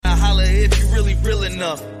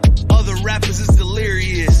enough. Other rappers is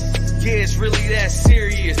delirious. Yeah, it's really that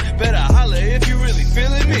serious. Better holler if you really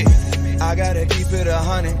feeling me. I gotta keep it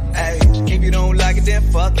 100, ayy. If you don't like it, then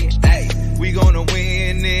fuck it, ayy. We gonna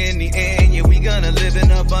win in the end, yeah, we gonna live in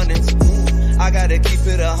abundance. I gotta keep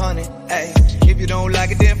it 100, ayy. If you don't like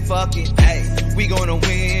it, then fuck it, ayy. We gonna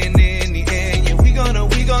win in the end, yeah, we gonna.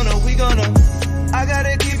 I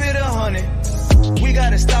gotta keep it 100. We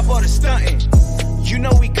gotta stop all the stunting. You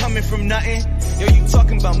know we coming from nothing. Yo, you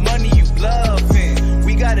talking about money, you bluffing.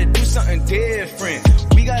 We gotta do something different.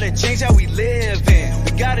 We gotta change how we live in.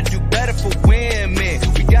 We gotta do better for women.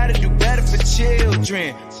 We gotta do better for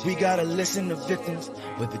children. We gotta listen to victims,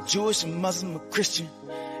 whether Jewish or Muslim or Christian.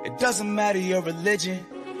 It doesn't matter your religion.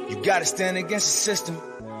 You gotta stand against the system,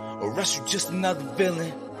 or else you just another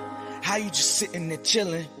villain. How you just sitting there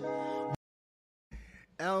chilling?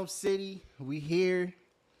 Elm City, we here.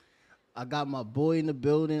 I got my boy in the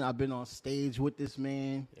building. I've been on stage with this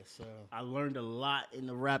man. Yes, sir. I learned a lot in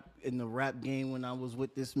the rap game when I was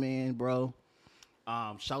with this man, bro.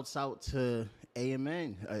 Shouts out to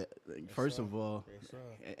AMN. First of all,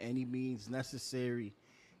 any means necessary.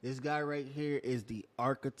 This guy right here is the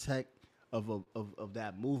architect of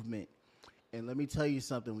that movement. And let me tell you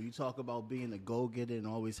something. When you talk about being a go-getter and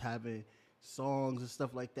always having songs and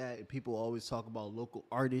stuff like that, and people always talk about local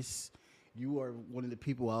artists, you are one of the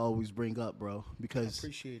people I always bring up, bro. Because I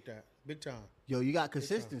appreciate that. Big time. Yo, you got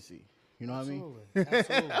consistency. You know Absolutely. what I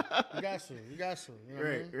mean? Absolutely. You got to. You got to. You know what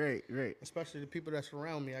I mean? Right. Especially the people that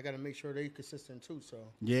surround me. I got to make sure they consistent too. So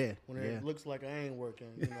yeah, when it looks like I ain't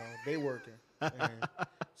working, you know, they working. And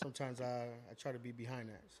sometimes I try to be behind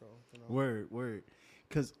that. So you know. Word.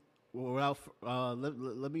 Because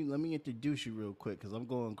let me introduce you real quick because I'm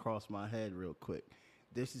going across my head real quick.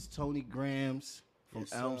 This is Tony Gramz from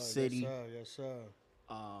Elm City. Yes, sir.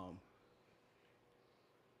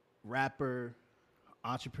 Rapper,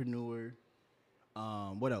 entrepreneur.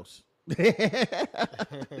 What else? Like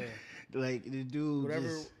the dude.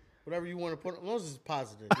 Whatever you want to put, as long as it's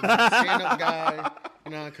positive. You know, stand-up guy,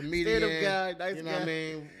 you know, comedian. Stand-up guy, nice you know guy.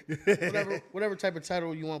 what I mean? Whatever type of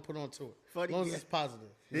title you want to put onto it. Funny as long as guy. it's positive.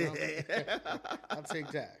 You know? I'll take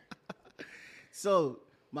that. So,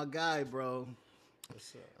 my guy, bro,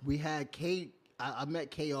 Yes, we had K. I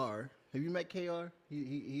met KR. Have you met KR?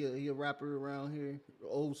 He a rapper around here,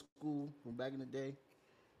 old school from back in the day.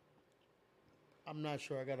 I'm not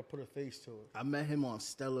sure. I got to put a face to it. I met him on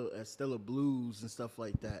Stella Blues and stuff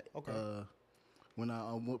like that. Okay. When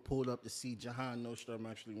I pulled up to see Jahan Nostra, I'm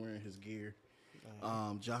actually wearing his gear.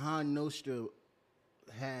 Jahan Nostra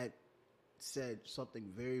had said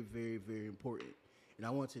something very, very, very important, and I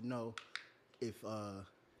want to know if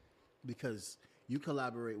because you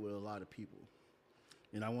collaborate with a lot of people,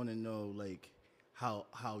 and I want to know like how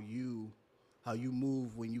you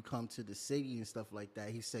move when you come to the city and stuff like that.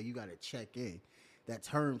 He said you got to check in. That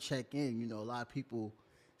term check in, you know, a lot of people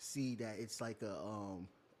see that it's like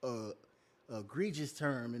a egregious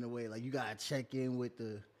term in a way. Like you gotta check in with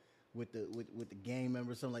the gang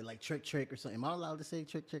member, something like trick or something. Am I allowed to say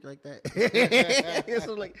trick like that?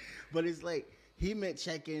 So like, but it's like he meant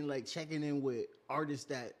checking in with artists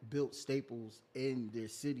that built staples in their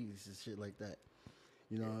cities and shit like that.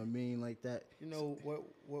 You know what I mean? Like that. You know,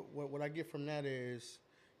 what I get from that is,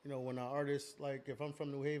 you know, when an artist, like if I'm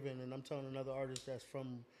from New Haven and I'm telling another artist that's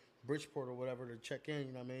from Bridgeport or whatever to check in,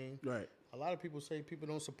 you know what I mean? Right. A lot of people say people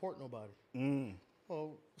don't support nobody.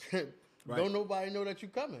 Well, Right. don't nobody know that you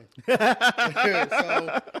coming.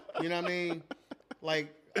 So, you know what I mean?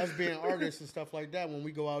 Like us being artists and stuff like that, when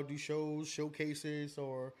we go out, do shows, showcases,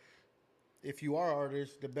 or if you are an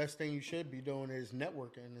artist, the best thing you should be doing is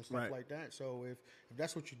networking and stuff like that. So if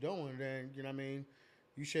that's what you're doing, then, you know what I mean,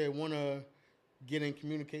 you should want to get in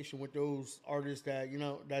communication with those artists that, you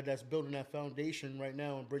know, that's building that foundation right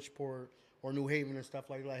now in Bridgeport or New Haven and stuff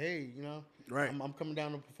like that. Hey, you know, I'm coming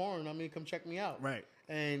down to perform. I mean, come check me out. Right.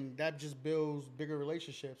 And that just builds bigger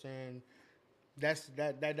relationships, and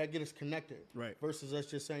that get us connected. Right. Versus us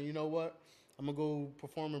just saying, you know what, I'm gonna go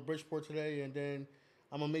perform in Bridgeport today, and then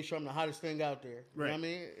I'm gonna make sure I'm the hottest thing out there. You know what I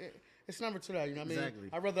mean? It's never to that. You know what I mean? Exactly.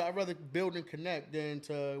 I'd rather build and connect than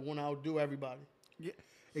to want to outdo everybody. Yeah,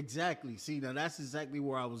 exactly. See, now that's exactly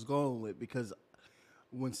where I was going with, because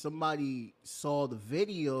when somebody saw the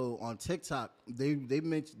video on TikTok, they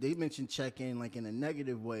mentioned check-in like in a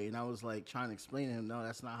negative way, and I was like trying to explain to him, no,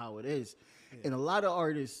 that's not how it is. Yeah. And a lot of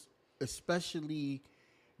artists, especially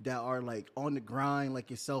that are like on the grind like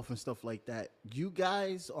yourself and stuff like that, you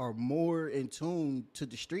guys are more in tune to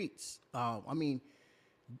the streets. I mean,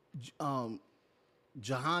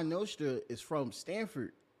 Jahan Nostra is from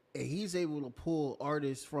Stanford, and he's able to pull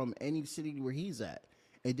artists from any city where he's at.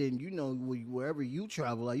 And then, you know, wherever you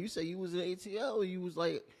travel, like you say you was in ATL, you was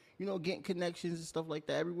like, you know, getting connections and stuff like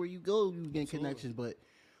that. Everywhere you go, you getting connections. But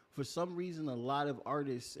for some reason, a lot of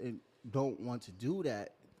artists don't want to do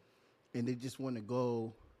that. And they just want to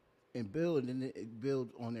go and build, and then build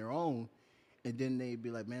on their own. And then they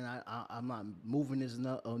be like, man, I'm not moving this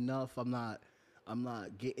enough. I'm not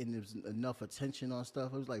getting this enough attention on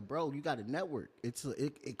stuff. I was like, bro, you got a network.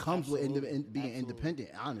 It comes with being independent,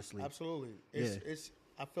 honestly. Absolutely. It's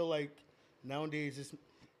I feel like nowadays, it's,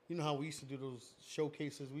 you know how we used to do those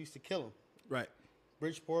showcases? We used to kill them. Right.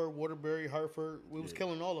 Bridgeport, Waterbury, Hartford. We was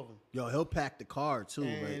killing all of them. Yo, he'll pack the car too.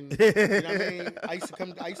 And, right? you know what I mean? I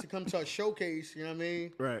used to come to a showcase. You know what I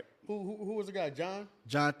mean? Right. Who was the guy?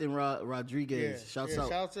 Jonathan Rodriguez. Yeah.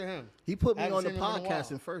 Shout out to him. He put me on the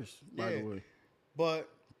podcasting first, by the way. But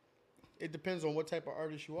it depends on what type of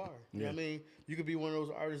artist you are. You know what I mean? You could be one of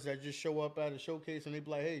those artists that just show up at a showcase and they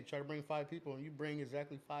be like, hey, try to bring 5 people, and you bring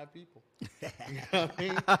exactly 5 people. You know what I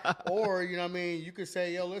mean? Or, you know what I mean, you could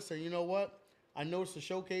say, yo, listen, you know what? I know it's a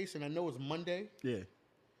showcase and I know it's Monday. Yeah.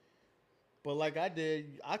 But like I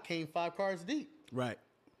did, I came 5 cars deep. Right.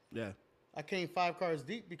 Yeah. I came 5 cars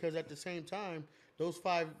deep because at the same time, those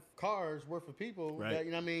 5 cars worth of people that,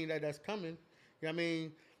 you know what I mean, that's coming, you know what I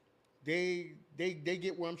mean, they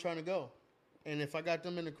get where I'm trying to go. And if I got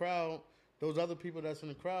them in the crowd, those other people that's in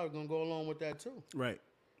the crowd are gonna go along with that too. Right.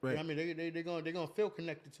 Right. You know what I mean, they're gonna feel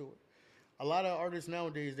connected to it. A lot of artists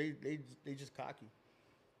nowadays, they just cocky.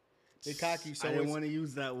 They cocky. So I didn't want to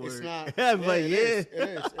use that word. It's not. But it is.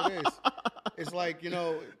 It's like, you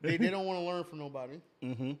know, they don't want to learn from nobody.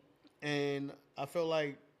 Mm-hmm. And I feel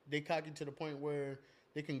like they cocky to the point where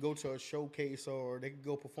they can go to a showcase or they can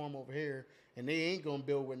go perform over here and they ain't gonna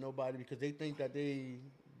build with nobody because they think that they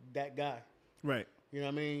that guy. Right. You know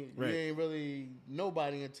what I mean? Right. You ain't really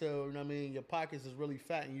nobody until, you know what I mean, your pockets is really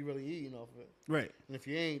fat and you really eating off of it. Right. And if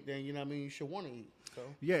you ain't, then, you know what I mean, you should want to eat. So.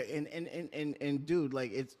 Yeah, and dude,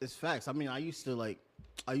 like it's facts. I mean, I used to like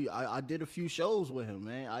I did a few shows with him,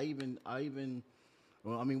 man. I even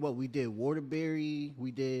well, I mean, what we did Waterbury,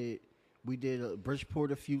 we did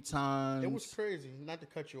Bridgeport a few times. It was crazy. Not to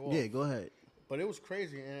cut you off. Yeah, go ahead. But it was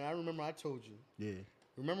crazy, and I remember I told you. Yeah.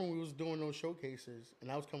 Remember when we was doing those showcases, and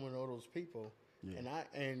I was coming with all those people, and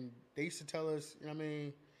they used to tell us, you know what I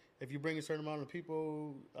mean, if you bring a certain amount of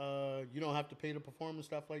people, you don't have to pay to perform and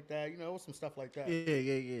stuff like that. You know, some stuff like that.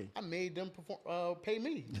 Yeah. I made them pay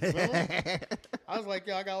me. Remember? I was like,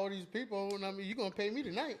 yo, I got all these people, and I mean, you're going to pay me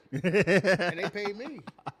tonight. And they paid me.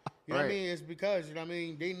 You know what I mean? It's because, you know what I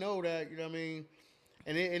mean, they know that, you know what I mean,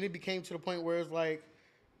 and it became to the point where it's like,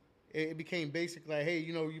 it became basic, like, hey,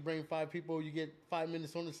 you know, you bring 5 people, you get 5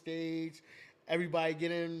 minutes on the stage, everybody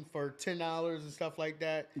get in for $10 and stuff like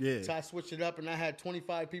that. Yeah. So I switched it up, and I had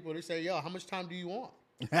 25 people. They say, yo, how much time do you want?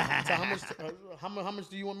 So how much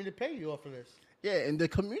do you want me to pay you off of this? Yeah, and the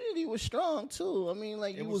community was strong too. I mean,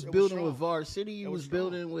 like, you was building with Varsity, you was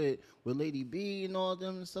building with Lady B and all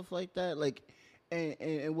them and stuff like that. Like,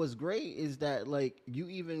 and what's great is that, like, you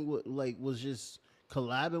even was just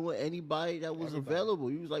collabing with anybody that was available.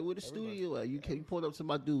 You was like, where the studio at? You pulled up to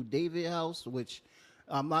my dude David house, which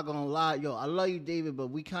I'm not gonna lie, yo, I love you, David, but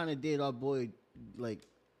we kind of did our boy like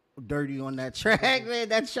dirty on that track, man.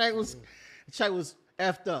 That track was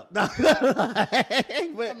effed up. but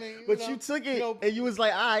you took it, and you was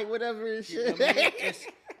like, all right, whatever and shit.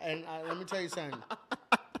 Let me tell you something.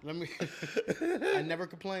 I never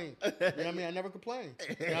complained. You know what I mean? I never complained.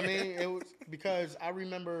 You know what I mean? It was because I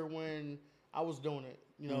remember when I was doing it.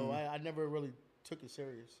 You know, I never really took it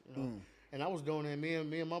serious. You know, and I was doing it. Me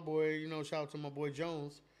and my boy. You know, shout out to my boy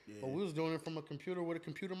Jones. Yeah. But we was doing it from a computer with a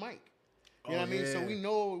computer mic. You know what I mean? So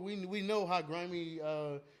we know how grimy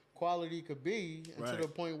quality could be, and to the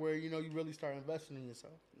point where, you know, you really start investing in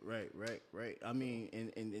yourself. Right. I mean,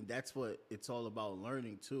 and that's what it's all about,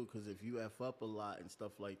 learning too. Because if you F up a lot and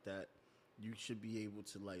stuff like that, you should be able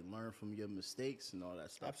to like learn from your mistakes and all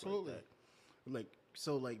that stuff. Absolutely. Like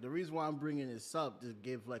the reason why I'm bringing this up to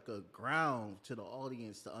give like a ground to the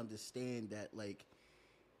audience to understand that like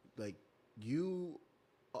you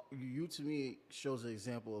to me shows an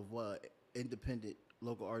example of what independent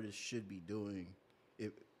local artists should be doing.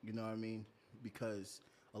 If you know what I mean, because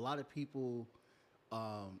a lot of people.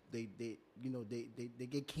 They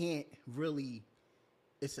can't really.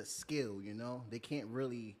 It's a skill, you know. They can't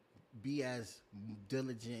really be as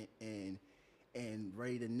diligent and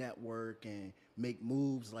ready to network and make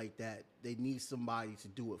moves like that. They need somebody to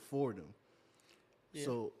do it for them. Yeah.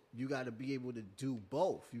 So you got to be able to do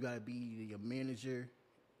both. You got to be a manager,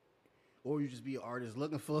 or you just be an artist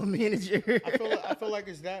looking for a manager. I feel like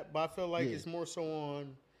it's that, but I feel like it's more so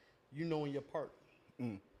on you knowing your part.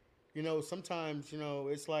 sometimes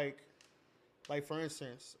it's like for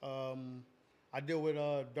instance, I deal with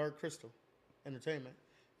Dark Crystal Entertainment,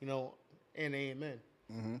 and AMN,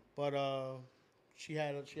 but she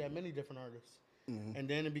had many different artists, and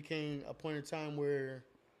then it became a point in time where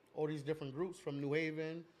all these different groups from New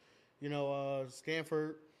Haven,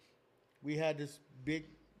 Stanford, we had this big.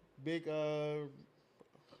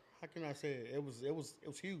 How can I say it? It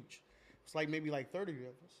was huge. It's like maybe like 30 of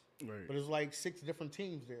us, Right. but it's like 6 different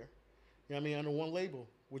teams there. You know what I mean? Under one label,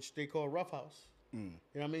 which they call Rough House. You know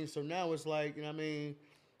what I mean? So now it's like,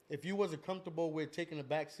 if you wasn't comfortable with taking a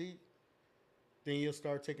back seat, then you'll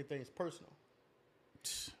start taking things personal.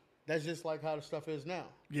 That's just like how the stuff is now.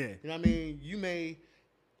 Yeah. You know what I mean? You may,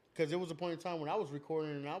 because there was a point in time when I was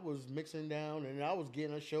recording and I was mixing down and I was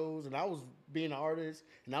getting on shows and I was being an artist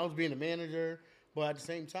and I was being a manager. But at the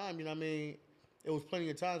same time, it was plenty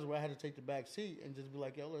of times where I had to take the back seat and just be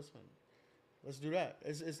like, yo, listen, let's do that.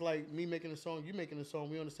 It's like me making a song, you making a song,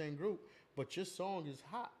 we on the same group, but your song is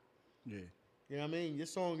hot. Yeah. You know what I mean? Your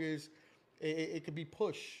song is, it could be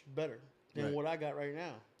pushed better than what I got right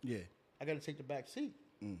now. Yeah. I got to take the back seat,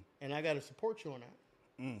 and I got to support you on that.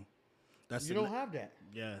 That's You don't have that.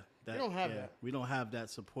 Yeah. You don't have that. We don't have that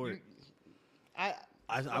support.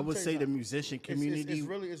 I would say the musician community.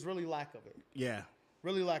 It's really lack of it. Yeah.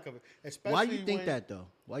 Really lack of it. Especially Why you think when that though?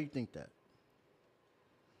 Why you think that?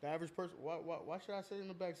 The average person. Why should I sit in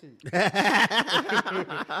the back seat?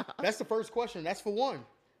 That's the first question. That's for one,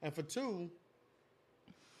 and for two,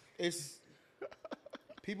 it's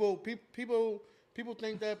people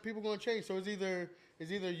think that people gonna change. So it's either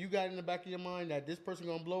you got in the back of your mind that this person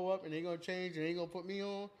gonna blow up and they gonna change and they gonna put me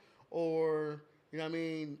on, or I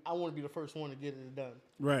want to be the first one to get it done.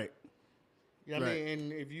 Right. You know what I mean?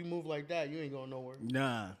 And if you move like that, you ain't going nowhere.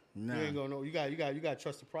 Nah. You ain't going nowhere. You got to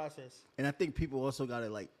trust the process. And I think people also got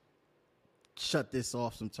to shut this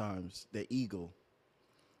off sometimes, their ego.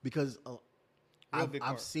 Because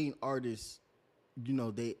I've seen artists,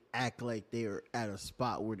 they act like they're at a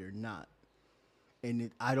spot where they're not.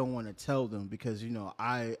 And I don't want to tell them because,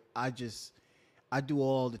 I do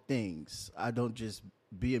all the things. I don't just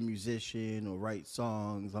be a musician or write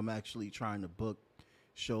songs. I'm actually trying to book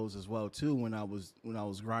shows as well too when I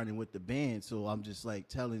was grinding with the band. So I'm just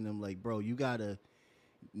telling them bro,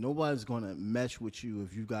 nobody's gonna mesh with you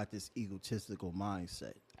if you got this egotistical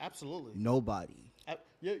mindset. Absolutely. Nobody.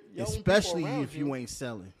 Your Especially if you ain't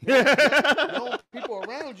selling. Your own people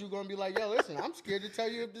around you gonna be like, yo, listen, I'm scared to tell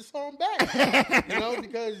you if this song bad.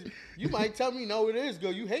 Because you might tell me no, it is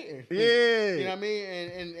good. You hating. Yeah. You know what I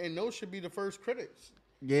mean? And those should be the first critics.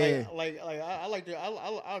 Yeah.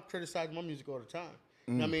 I'll criticize my music all the time.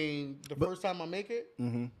 I mean, first time I make it,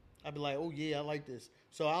 I'd be like, oh, yeah, I like this.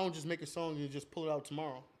 So I don't just make a song and just pull it out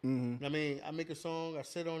tomorrow. I mean, I make a song, I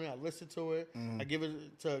sit on it, I listen to it, I give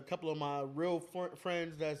it to a couple of my real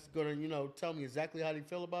friends that's going to, tell me exactly how they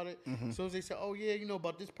feel about it. As soon as they say, oh, yeah,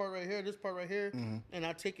 about this part right here, and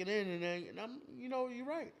I take it in, and I'm, you're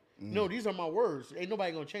right. No, these are my words. Ain't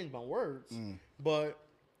nobody going to change my words. But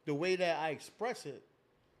the way that I express it,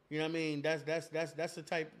 you know what I mean? That's the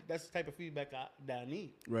type of feedback that I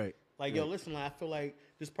need. Right. Yo, listen, I feel like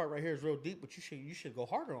this part right here is real deep, but you should go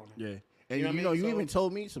harder on it. Yeah. And you even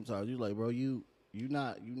told me sometimes, you bro, you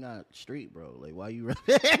not street, bro. Why you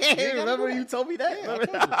remember you told me that? Yeah,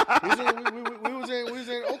 we was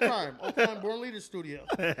in Oakland Born Leaders Studio.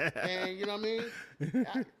 And you know what I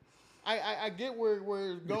mean? I get where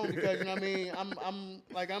it's going because you know what I mean.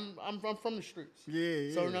 I'm from the streets.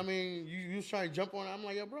 Yeah. So you know what I mean. You was trying to jump on it. I'm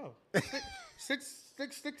like, yo, bro, stick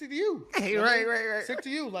to you. Hey, right. Stick to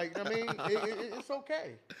you. You know what I mean. It's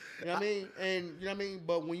okay. You know what I mean. And you know what I mean.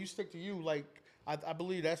 But when you stick to you, I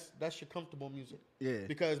believe that's your comfortable music. Yeah.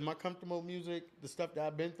 Because my comfortable music, the stuff that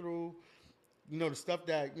I've been through, the stuff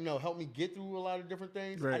that helped me get through a lot of different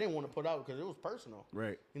things. Right. I didn't want to put out because it was personal.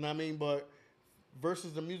 Right. You know what I mean. But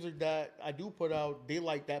versus the music that I do put out, they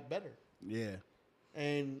like that better. Yeah.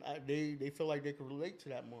 And they feel like they can relate to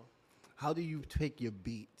that more. How do you pick your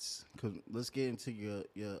beats? Cause let's get into your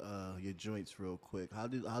joints real quick. How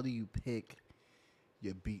do you pick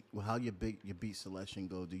your beat? How your beat selection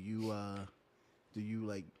go? Do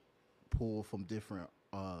you pull from different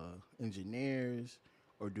engineers,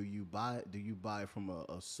 or do you buy from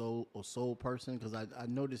a soul person? Because I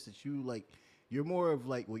noticed that you're more of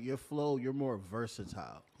with your flow, you're more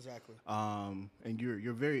versatile. Exactly. And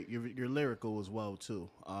you're lyrical as well too.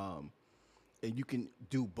 And you can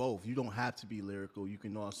do both. You don't have to be lyrical. You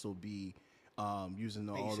can also be using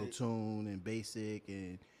the auto tune and basic,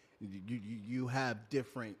 and you have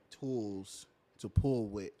different tools to pull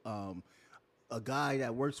with. A guy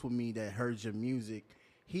that works with me that heard your music,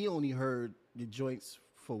 he only heard your joints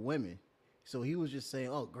for women. So he was just saying,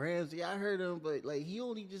 "Oh, Gramz, yeah, I heard him, but like he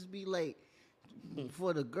only just be like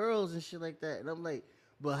for the girls and shit like that." And I'm like,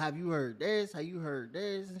 "But have you heard this? Have you heard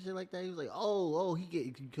this and shit like that?" He was like, "Oh, he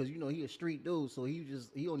get because you know he a street dude, so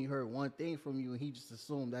he only heard one thing from you, and he just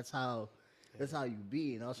assumed that's how you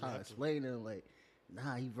be." And I was trying to explain to him like,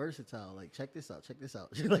 "Nah, he versatile. Like check this out,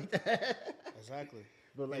 shit like that." Exactly.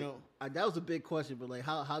 But like that was a big question. But like,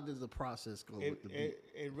 how does the process go with the beat?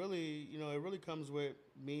 It really, it really comes with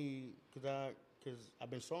me because I've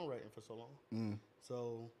been songwriting for so long.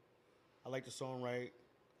 So I like to songwrite.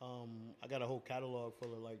 I got a whole catalog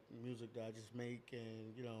full of like music that I just make,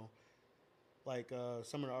 and like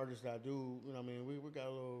some of the artists that I do. You know, what I mean, we got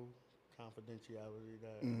a little confidentiality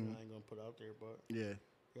that I ain't gonna put out there, but yeah,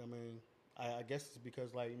 you know what I mean, I guess it's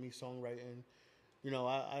because like me songwriting.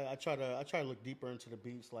 I try to look deeper into the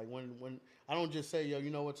beats. Like when I don't just say, yo,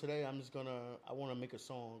 you know what, today I want to make a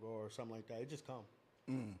song or something like that. It just come.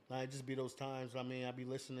 Like, it just be those times. I mean, I be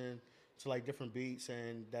listening to like different beats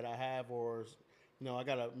and that I have, or I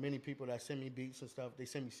got many people that send me beats and stuff. They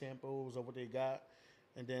send me samples of what they got,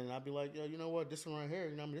 and then I'll be like, yo, you know what, this one right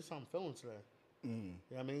here, this is how I'm feeling today. You know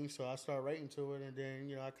what I mean? So I start writing to it, and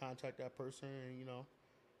then I contact that person, and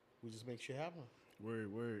we just make shit happen.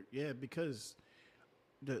 Word, yeah, because.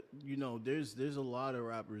 There's a lot of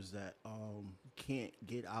rappers that can't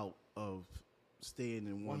get out of staying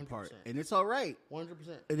in one 100%. part, and it's all right. 100%.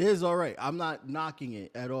 It is all right. I'm not knocking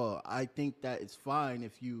it at all. I think that it's fine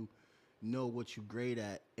if you know what you're great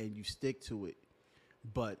at and you stick to it.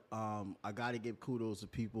 But I got to give kudos to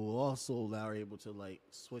people who also that are able to like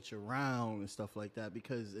switch around and stuff like that,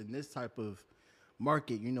 because in this type of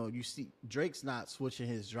market, you see Drake's not switching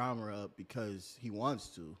his genre up because he wants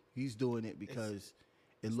to. He's doing it because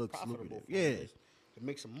it looks lucrative. Yeah. To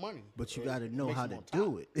make some money. But you got to know how to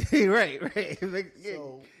do it. Right. So, you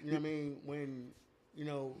know what I mean? When,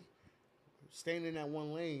 staying in that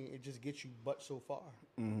one lane, it just gets you but so far.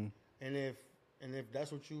 Mm-hmm. And if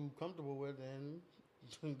that's what you comfortable with, then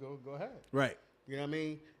go ahead. Right. You know what I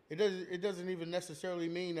mean? It doesn't even necessarily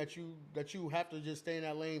mean that you have to just stay in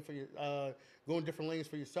that lane for your go in different lanes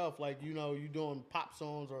for yourself. Like you doing pop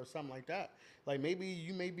songs or something like that. Like maybe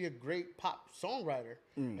you may be a great pop songwriter,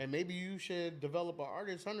 and maybe you should develop an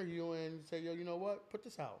artist under you and say, yo, you know what, put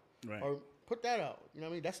this out, right, or put that out. You know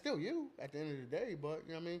what I mean? That's still you at the end of the day. But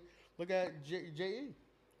you know what I mean? Look at J.E.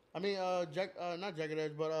 I mean, not Jagged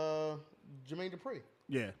Edge, but Jermaine Dupri.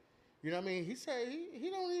 Yeah. You know what I mean? He said he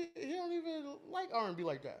don't even like R&B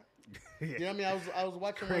like that. Yeah. You know what I mean? I was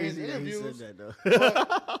watching one of his interviews. He said that,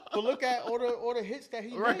 though. but look at all the hits that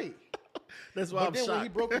he made. That's why I'm shocked.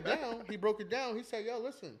 But then when he broke it down. He said, "Yo,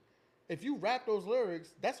 listen, if you rap those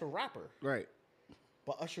lyrics, that's a rapper, right?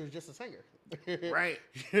 But Usher is just a singer, right?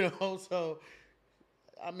 So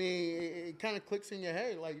I mean, it kind of clicks in your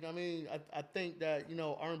head, like you know what I mean. I think that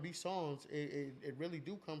R&B songs, it really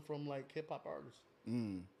do come from like hip hop artists.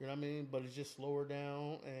 You know what I mean? But it's just slower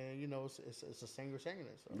down, and it's a singer singing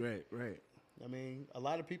it. So. Right. I mean, a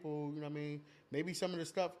lot of people, you know what I mean? Maybe some of the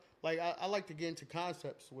stuff, like I like to get into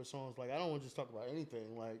concepts with songs. Like I don't want to just talk about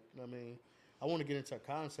anything. Like you know what I mean? I want to get into a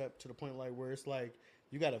concept to the point like where it's like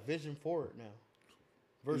you got a vision for it now,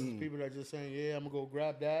 versus people that are just saying, yeah, I'm gonna go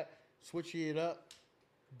grab that, switch it up,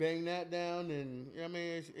 bang that down, and you know what I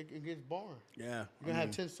mean? It gets boring. Yeah, you're gonna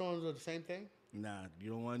have 10 songs of the same thing. Nah,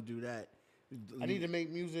 you don't want to do that. I need to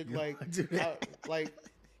make music like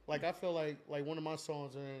I feel like one of my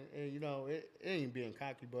songs, and it ain't being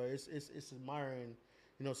cocky, but it's admiring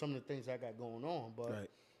some of the things I got going on. But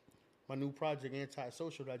my new project,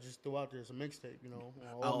 Antisocial, that I just threw out there, is a mixtape. On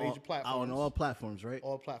all major platforms. On all platforms, right?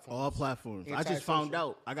 All platforms. All platforms. I just found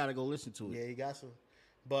out. I gotta go listen to it. Yeah, you got to.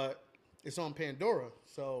 But it's on Pandora.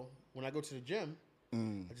 So when I go to the gym,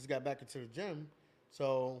 I just got back into the gym,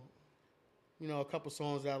 so. A couple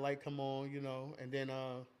songs that I like come on, and then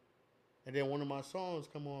one of my songs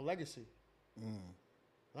come on, Legacy.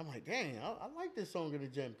 I'm like, dang, I like this song in the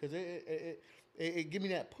gym because it give me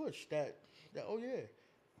that push, that oh yeah,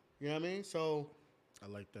 you know what I mean? So I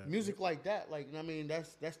like that music like that, like I mean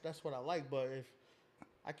that's what I like. But if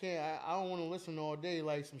I can't, I don't want to listen all day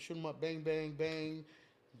like some shoot 'em up, bang bang bang.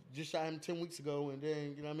 Just shot him 10 weeks ago, and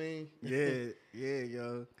then you know what I mean. Yeah,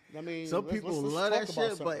 yo. I mean, some people love that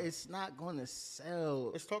shit, but it's not going to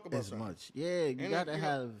sell. Let's talk about as much. Yeah, you gotta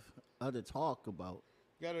have other talk about.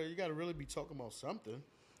 You gotta really be talking about something.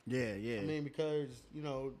 Yeah. I mean, because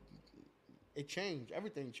it changed.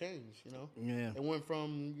 Everything changed. Yeah. It went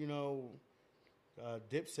from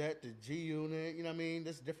Dipset to G Unit. You know what I mean?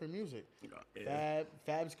 That's different music. Yeah.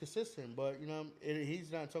 Fab's consistent, but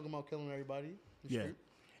he's not talking about killing everybody. Yeah. Street.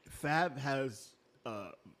 Fab has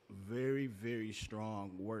very, very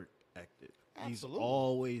strong work ethic. He's Absolutely.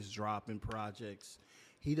 always dropping projects.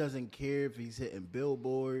 He doesn't care if he's hitting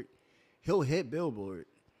Billboard. He'll hit Billboard,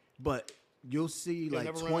 but you'll see He'll like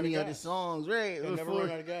never run 20 out of other gas. songs, right? He'll never before-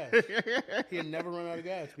 run out of gas. He'll never run out of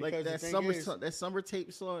gas because Like the that thing is, that summer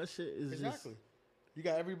tape song shit is exactly. You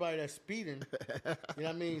got everybody that's speeding. You know what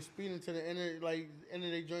I mean? Speeding to the end of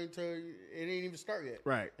their joint to it ain't even start yet.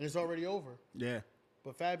 Right. And it's already over. just yeah,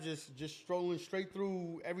 But Fab just strolling straight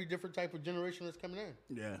through every different type of generation that's coming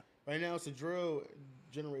in. yeah. Right now it's a drill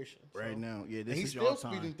generation. Right now, yeah. And This he's is still your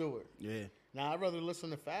time. speeding through it. Yeah, Now I'd rather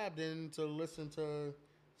listen to Fab than to listen to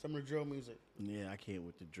some of the drill music. yeah. I can't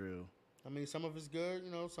with the drill. I mean, some of it's good,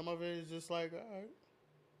 you know, some of it is just like, all right.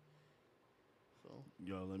 So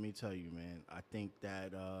Yo, let me tell you, man. I think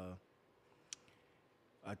that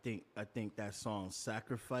I think that song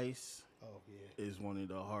 "Sacrifice" oh yeah. is one of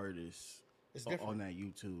the hardest It's on different. that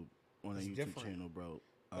YouTube It's YouTube different. channel, bro.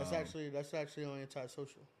 That's actually on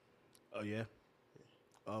Antisocial. Oh yeah.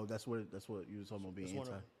 Oh, that's what you were talking about being It's one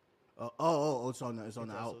anti. of It's on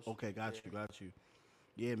the out. Antisocial. Okay, got you.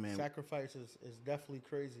 Yeah, man. Sacrifice is definitely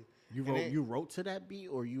crazy. You And wrote it- you wrote to that beat,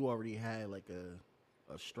 or you already had like a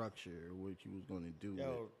structure of what you was going to do.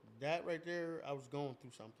 Yo, that right there, I was going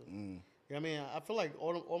through something. Mm. You know what I mean? I feel like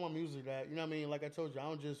all my music that, you know what I mean? Like I told you, I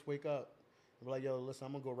don't just wake up and be like, yo, listen,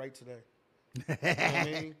 I'm going to go write today. You know what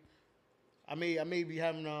I mean? I may be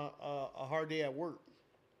having a hard day at work.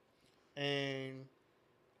 And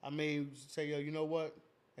I may say, yo, you know what?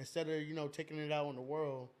 Instead of, you know, taking it out on the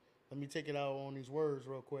world, let me take it out on these words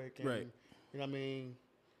real quick. And, Right. You know what I mean?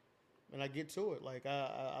 And I get to it. Like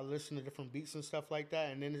I listen to different beats and stuff like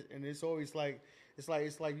that. And then it's always like, it's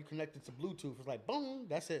like you connected to Bluetooth. It's like, boom,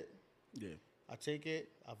 that's it. Yeah, I take it,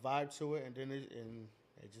 I vibe to it, and then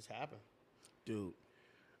it just happened. dude.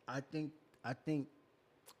 I think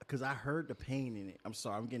because I heard the pain in it. I'm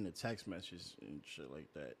sorry, I'm getting a text message and shit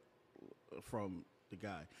like that from the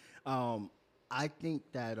guy. I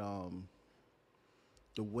think that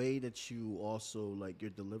the way that you also like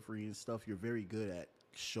your delivery and stuff, you're very good at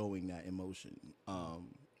showing that emotion.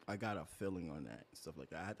 I got a feeling on that and stuff like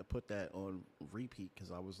that. I had to put that on repeat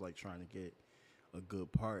because I was like trying to get a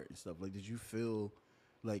good part and stuff. Like, did you feel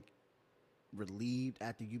like relieved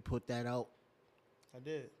after you put that out? I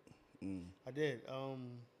did. Mm. I did.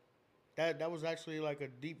 That was actually like a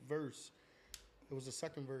deep verse. It was the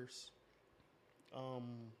second verse.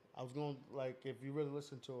 I was going, like, if you really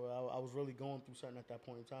listen to it, I was really going through something at that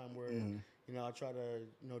point in time where, you know, I try to,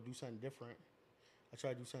 you know, do something different. I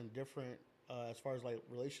try to do something different as far as, like,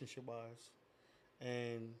 relationship-wise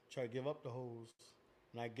and try to give up the hoes.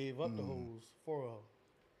 And I gave up the hoes for a hoe.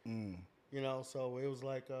 You know, so it was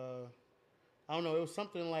like, I don't know, it was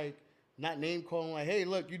something like not name calling, like, hey,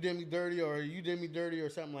 look, you did me dirty or you did me dirty or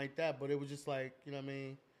something like that. But it was just like, you know what I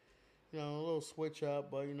mean? You know, a little switch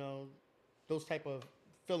up, but, you know, those type of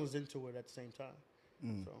fillers into it at the same time.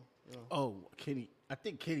 So, you know. Oh, Kenny. I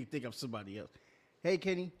think Kenny think I'm somebody else. Hey,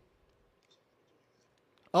 Kenny.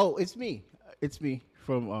 Oh, it's me. It's me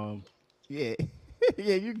from yeah.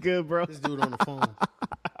 Yeah, you good, bro. This dude on the phone.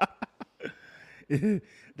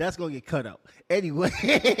 That's gonna get cut out. Anyway,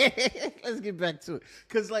 let's get back to it.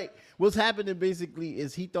 Cause like what's happening basically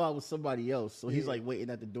is he thought I was somebody else, so he's like waiting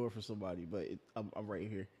at the door for somebody, but I'm right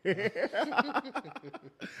here. I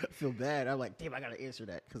feel bad. I'm like, damn, I gotta answer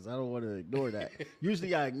that because I don't want to ignore that.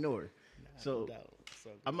 Usually I ignore. So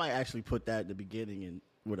I might actually put that in the beginning and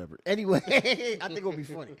whatever. Anyway, I think it'll be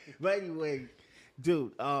funny. But anyway,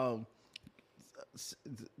 dude,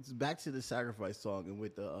 back to the sacrifice song and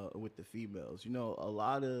with the females. You know, a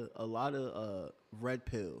lot of red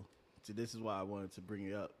pill. So this is why I wanted to bring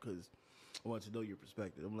it up because I wanted to know your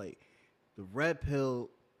perspective. I'm like, the red pill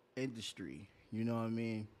industry. You know what I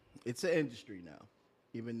mean? It's an industry now,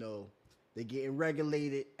 even though they're getting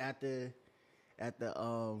regulated at the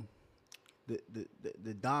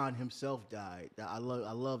Don himself died. I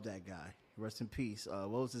love that guy. Rest in peace. What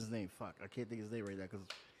was his name? Fuck, I can't think of his name right now because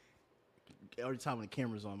every time when the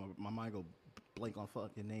camera's on, my mind go blank on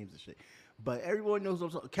fucking names and shit. But everyone knows what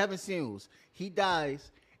I'm talking. Kevin Samuels. He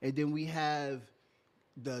dies, and then we have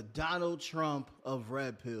the Donald Trump of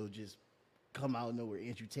Red Pill just come out of nowhere,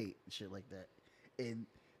 Andrew Tate and shit like that. And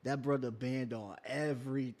that brother banned on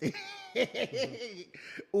everything.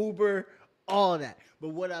 Uber, all that.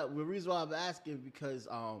 But the reason why I'm asking because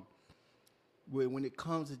when it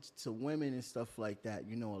comes to women and stuff like that,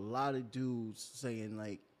 you know, a lot of dudes saying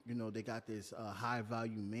like, you know, they got this high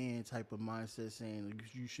value man type of mindset saying like,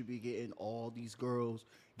 you should be getting all these girls,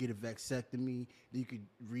 get a vasectomy, then you could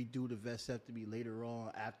redo the vasectomy later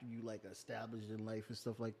on after you like established in life and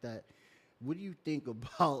stuff like that. What do you think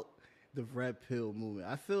about the red pill movement.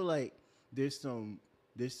 I feel like there's some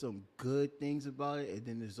good things about it, and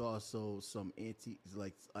then there's also some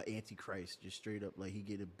antichrist, just straight up like he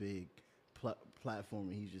get a big platform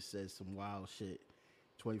and he just says some wild shit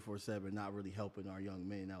 24/7, not really helping our young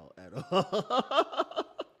men out at all.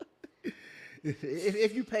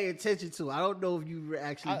 If you pay attention to, I don't know if you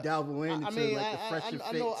actually dabble into the Fresh and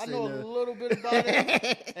Fits. I know a little bit about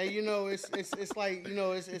it, and it's like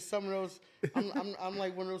it's some of those. I'm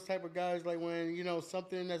like one of those type of guys, like when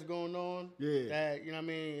something that's going on, that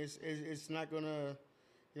it's not gonna,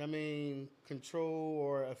 control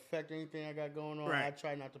or affect anything I got going on. Right. I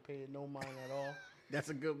try not to pay it no mind at all. That's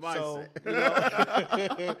a good mindset.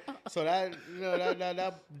 So that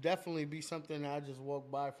definitely be something that I just walk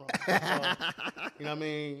by from. So,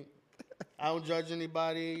 I don't judge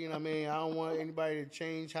anybody. I don't want anybody to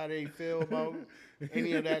change how they feel about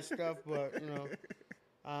any of that stuff. But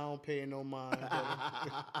I don't pay no mind.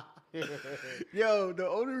 Yo, the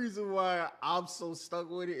only reason why I'm so stuck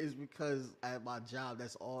with it is because at my job,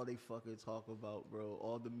 that's all they fucking talk about, bro.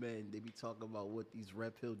 All the men, they be talking about what these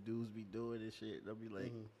red pill dudes be doing and shit. They'll be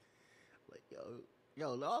like,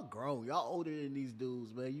 yo, y'all grown. Y'all older than these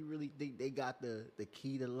dudes, man. You really think they got the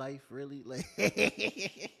key to life, really? Like,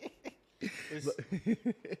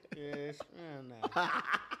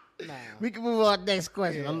 nah. We can move on to the next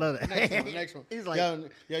question. I love it. Next one. He's like, yo,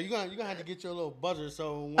 you're gonna have to get your little buzzer,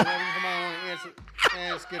 so whenever somebody want to answer,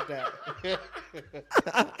 man, skip that.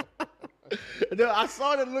 No, I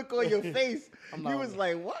saw the look on your face. You was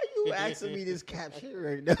like, why are you asking me this cap shit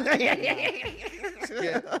right now?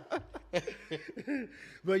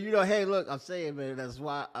 But hey, look, I'm saying, man, that's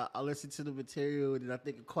why I listen to the material and I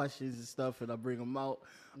think of questions and stuff and I bring them out.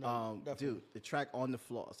 Dude, the track On the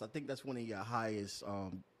Floss, I think that's one of your highest.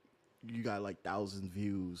 You got like 1,000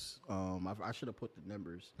 views. I should have put the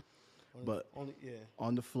numbers,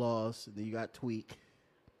 On the Floss. Then you got Tweak.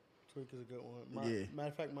 Tweak is a good one. Matter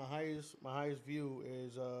of fact, my highest view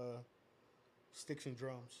is Sticks and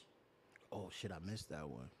Drums. Oh shit, I missed that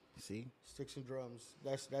one. See, Sticks and Drums.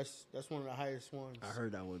 That's one of the highest ones. I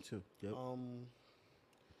heard that one too. Yep.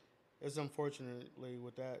 It's unfortunately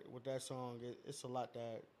with that song, it's a lot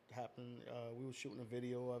that happened. We were shooting a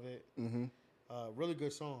video of it. Mm-hmm. Really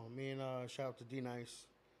good song. Me and shout out to D Nice.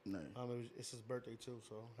 Nice. It's his birthday too,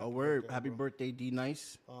 so. Word! Happy birthday, D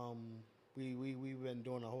Nice. We've been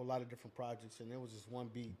doing a whole lot of different projects, and there was this one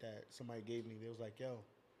beat that somebody gave me. They was like, "Yo,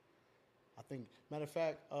 I think." Matter of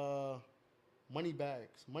fact,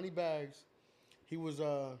 Moneybags. He was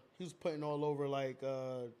putting all over like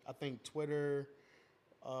I think Twitter.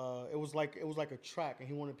 It was like a track, and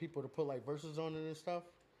he wanted people to put like verses on it and stuff.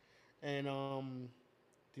 And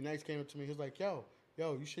D Nice came up to me. He was like, "Yo,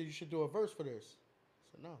 you should do a verse for this."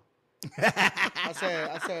 I said, "No."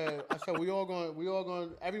 I said, we all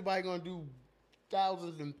going, everybody gonna do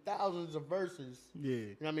thousands and thousands of verses. Yeah.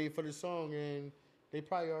 You know what I mean, for the song, and they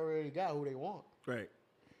probably already got who they want. Right.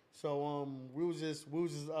 So we was just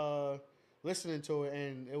listening to it,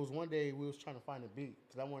 and it was one day we was trying to find a beat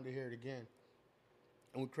because I wanted to hear it again,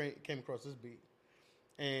 and we came across this beat,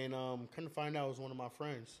 and come to find out it was one of my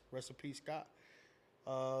friends. Rest in peace, Scott.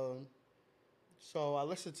 So I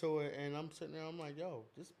listened to it, and I'm sitting there. I'm like, "Yo,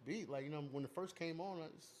 this beat, like, when it first came on,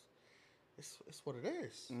 it's what it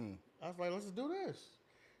is." I was like, "Let's do this."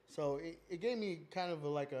 So it gave me kind of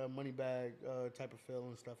like a money bag type of feel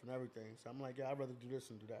and stuff and everything. So I'm like, "Yeah, I'd rather do this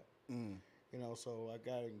than do that." So I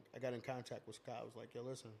got in contact with Scott. I was like, "Yo,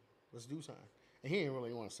 listen, let's do something." And he didn't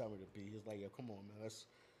really want to sell me the beat. He was like, "Yo, come on, man, let's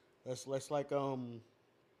let's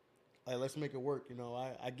make it work."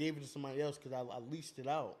 I gave it to somebody else because I leased it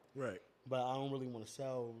out. Right. But I don't really want to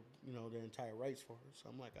sell, the entire rights for it. So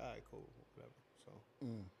I'm like, all right, cool, whatever. So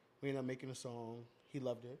we ended up making a song. He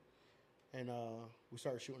loved it. And we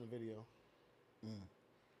started shooting a video.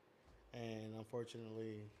 And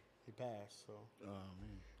unfortunately, he passed. So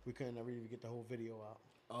we couldn't ever even get the whole video out.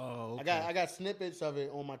 Oh, okay. I got snippets of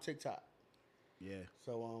it on my TikTok. Yeah.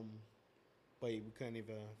 So, but we couldn't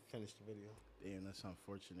even finish the video. Damn, that's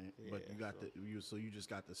unfortunate. Yeah, but you got you just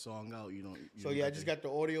got the song out. I just got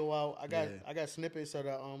the audio out. I got snippets of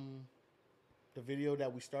the video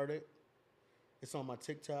that we started. It's on my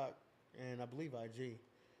TikTok and I believe IG.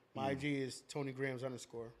 My IG is Tony Gramz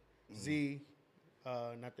 _ Z,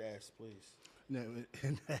 not the S, please. No.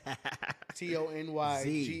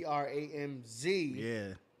 TonyGramz.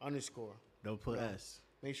 Yeah. _ Don't put S.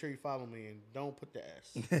 Make sure you follow me and don't put the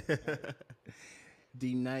S.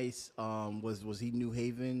 D Nice, was he New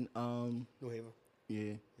Haven? New Haven.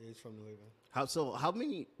 Yeah. He's from New Haven.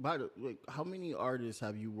 How many artists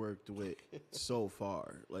have you worked with so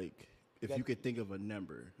far? Like, if you could think of a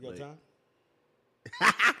number. You got time?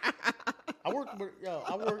 I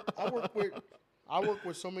work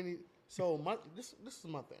with so many. So this is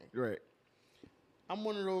my thing. Right. I'm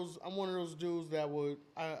one of those dudes that I would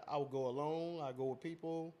go alone. I go with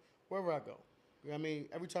people wherever I go. You know what I mean,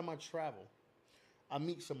 every time I travel, I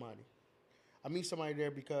meet somebody. I meet somebody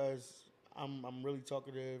there because I'm really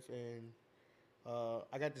talkative and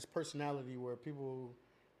I got this personality where people,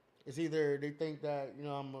 it's either they think that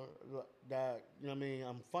I'm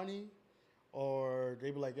I'm funny, or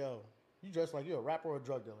they be like, yo, you dress like you're a rapper or a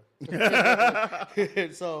drug dealer.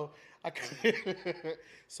 so I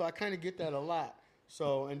kind of get that a lot.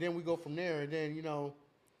 So and then we go from there, and then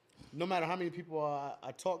no matter how many people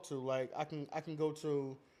I talk to, like I can go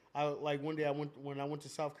to. Like one day when I went to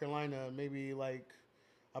South Carolina, maybe like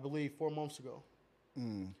I believe 4 months ago.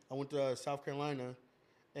 I went to South Carolina,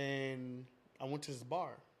 and I went to this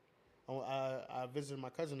bar. I visited my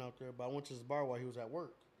cousin out there, but I went to this bar while he was at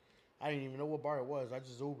work. I didn't even know what bar it was. I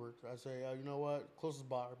just Ubered. I say, you know what, closest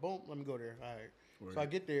bar. Boom, let me go there. All right. Word. So I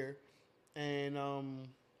get there, and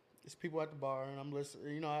it's people at the bar, and I'm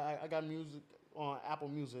listening. I got music on Apple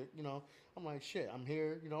Music. I'm like, shit, I'm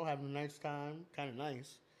here. Having a nice time, kind of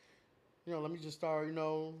nice. Let me just start,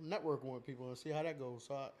 networking with people and see how that goes.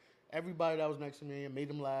 So everybody that was next to me, and made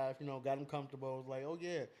them laugh, got them comfortable. I was like, oh,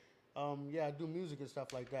 yeah. Yeah, I do music and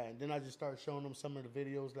stuff like that. And then I just started showing them some of the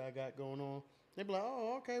videos that I got going on. They'd be like,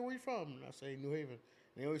 oh, okay, where you from? And I say, New Haven.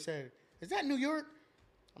 And they always say, is that New York?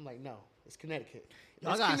 I'm like, no, it's Connecticut.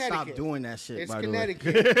 Y'all gotta stop doing that shit, it's by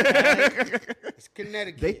Connecticut. the way. Right? It's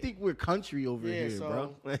Connecticut. They think we're country over here,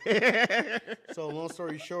 bro. So long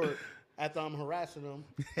story short, after I'm harassing them,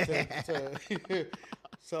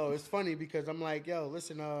 so it's funny because I'm like, yo,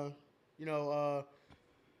 listen, you can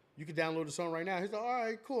download the song right now. He's like, all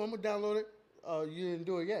right, cool, I'm gonna download it. You didn't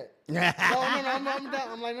do it yet. No, I'm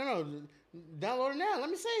like, no, download it now. Let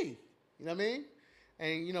me see. You know what I mean?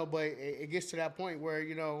 And but it gets to that point where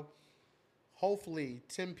hopefully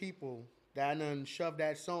 10 people that I done shoved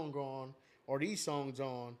that song on or these songs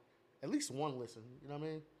on, at least one listen. You know what I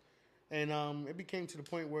mean? And it became to the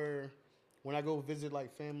point where when I go visit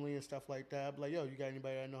like family and stuff like that, I'm like, yo, you got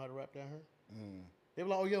anybody that know how to rap down here? They were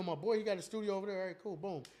like, oh, yo, my boy, he got a studio over there. All right, cool,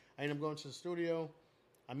 boom. I end up going to the studio.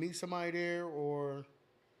 I meet somebody there or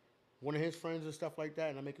one of his friends and stuff like that,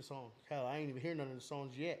 and I make a song. Hell, I ain't even hear none of the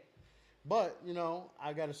songs yet. But,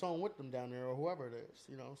 I got a song with them down there or whoever it is,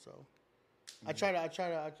 so. I try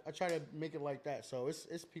to make it like that. So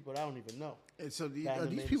it's people that I don't even know. And so these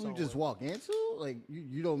people you just walk into? Like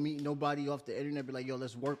you don't meet nobody off the internet, be like, yo,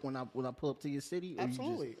 let's work when I pull up to your city? Or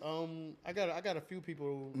absolutely. I got a few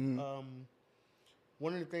people.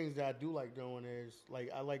 One of the things that I do like doing is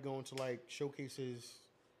like I like going to like showcases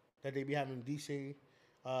that they be having in DC,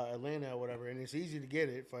 Atlanta or whatever, and it's easy to get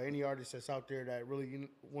it for any artist that's out there that really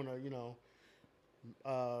want to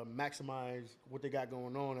maximize what they got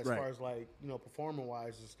going on as far as like performing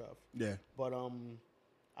wise and stuff. Yeah. But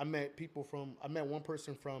I met one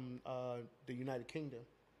person from the United Kingdom.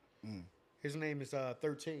 His name is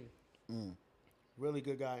 13. Really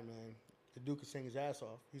good guy, man. The dude can sing his ass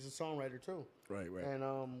off. He's a songwriter too. Right. And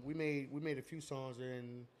we made a few songs,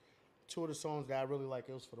 and two of the songs that I really like,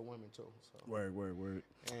 it was for the women too. So. Word.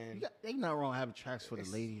 And they not wrong having tracks for the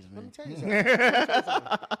ladies, man. Let me tell you something.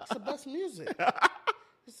 It's the best music.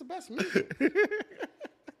 It's the best music.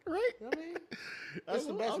 Right? You know what I mean? That's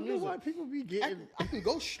the best music. Why people be getting... I can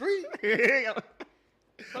go street.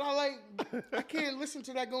 But I can't listen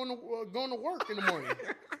to that going to work in the morning.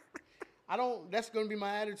 That's going to be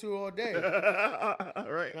my attitude all day. Right. You know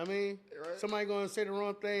what I mean? Right. Somebody going to say the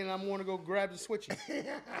wrong thing and I want to go grab the switches.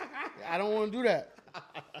 I don't want to do that.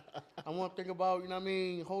 I want to think about,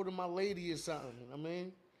 holding my lady or something. You know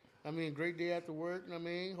what I mean? Great day after work, you know what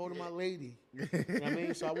I mean? Holding my lady. You know what I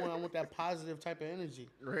mean? So I want that positive type of energy.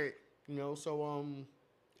 Right. So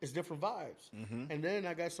it's different vibes. And then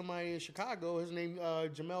I got somebody in Chicago, his name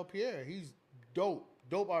Jamel Pierre. He's dope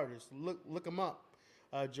artist. Look him up.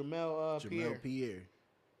 Jamel Pierre.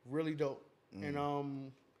 Really dope.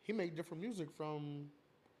 And he made different music from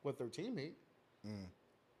what 13 made.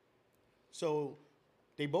 So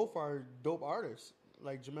they both are dope artists.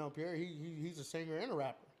 Like Jamel Pierre, he's a singer and a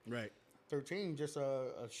rapper. Right. 13 just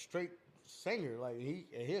a straight singer. Like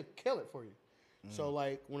he'll kill it for you. So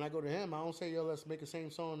like when I go to him, I don't say, yo, let's make the same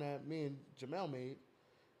song that me and Jamel made.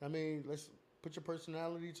 I mean, let's put your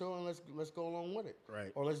personality to it and let's go along with it.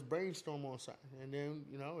 Right. Or let's brainstorm on something. And then,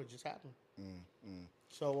 it just happened.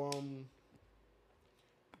 So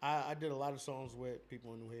I did a lot of songs with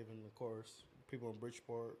people in New Haven, of course. People in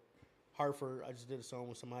Bridgeport. Hartford, I just did a song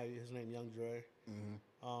with somebody, his name Young Dre.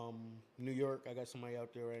 New York, I got somebody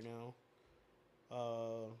out there right now.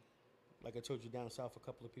 like I told you down south, a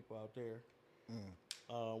couple of people out there.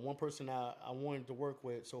 One person I wanted to work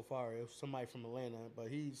with so far is somebody from Atlanta, but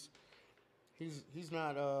he's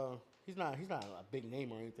not a big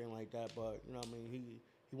name or anything like that. But you know, what I mean, he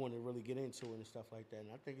wanted to really get into it and stuff like that. And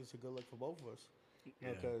I think it's a good look for both of us.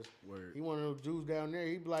 Because he one of those dudes down there.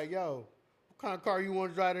 He'd be like, "Yo, what kind of car you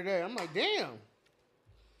want to drive today?" I'm like, "Damn."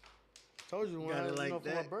 Told you when I like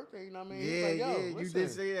for my birthday, you know what I mean? Yeah, like, yo, you listen.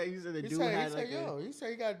 did say that. You said the dude had like he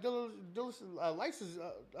said he got a dealer's license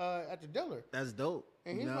at the dealer. That's dope.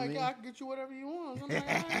 And he's like, "Yeah, I can get you whatever you want." I'm like,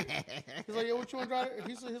 "All right." He's like, "Yo, what you want to drive?"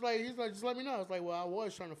 He's like, "Just let me know." I was like, "Well, I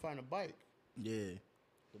was trying to find a bike." Yeah.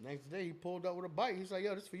 The next day, he pulled up with a bike. He's like,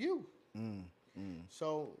 "Yo, this for you."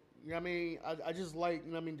 So, you know what I mean? I just like,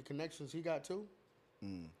 you know what I mean, the connections he got too.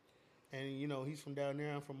 And, you know, he's from down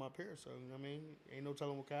there. I'm from up here. So, you know what I mean? Ain't no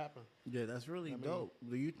telling what could happen. Yeah, that's really dope.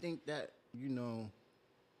 Do you think that,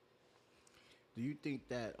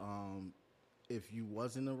 if you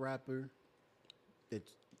wasn't a rapper,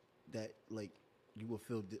 that like, you would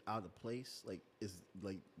feel out of place? Like,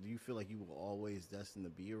 do you feel like you were always destined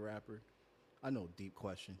to be a rapper? I know, deep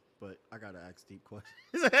question, but I got to ask deep questions.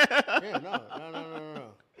 Yeah,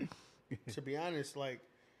 no. To be honest, like,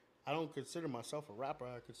 I don't consider myself a rapper.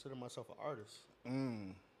 I consider myself an artist.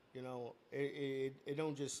 You know, it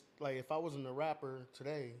don't just, like, if I wasn't a rapper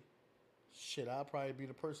today, shit, I'd probably be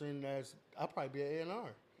the person I'd probably be an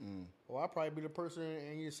A&R. Or I'd probably be the person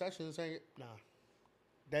in your session saying, nah,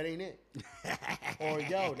 that ain't it. Or,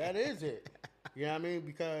 yo, that is it. You know what I mean?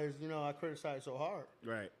 Because, you know, I criticize so hard.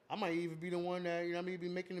 Right. I might even be the one that, you know what I mean, be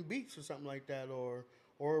making the beats or something like that, or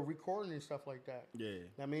recording and stuff like that. Yeah.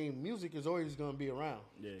 I mean, music is always going to be around.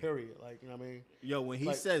 Yeah. Period. Like, you know what I mean? Yo, when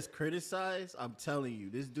he says criticize, I'm telling you,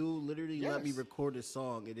 this dude literally let me record a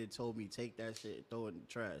song and then told me take that shit and throw it in the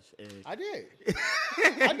trash. And I did.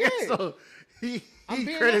 I did. So he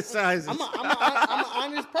criticizes. I'm an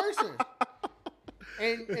honest person.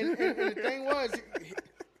 And the thing was,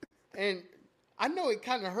 and I know it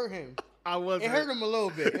kind of hurt him. It hurt him a little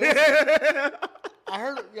bit. I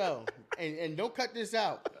heard, yo, and don't cut this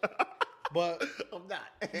out. But I'm not.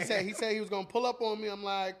 He said he was gonna pull up on me. I'm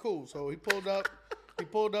like, cool. So he pulled up. He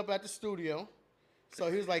pulled up at the studio. So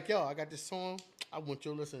he was like, yo, I got this song I want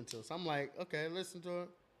you to listen to. So I'm like, okay, listen to it.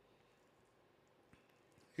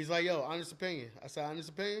 He's like, yo, honest opinion. I said, honest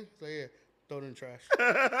opinion? He's like, yeah, throw it in the trash.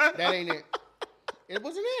 That ain't it. It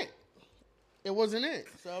wasn't it. It wasn't it.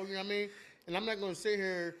 So, you know what I mean? And I'm not going to sit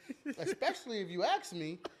here, especially if you ask me,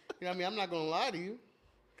 you know what I mean? I'm not going to lie to you.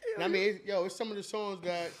 You know what I mean? It's some of the songs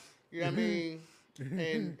that, you know what I mean?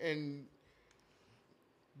 And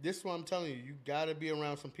this is what I'm telling you. You got to be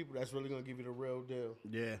around some people that's really going to give you the real deal.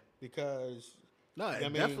 Yeah. Because, no, it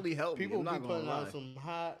definitely helped me. People be putting out some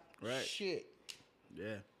hot shit.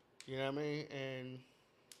 Yeah. You know what I mean? And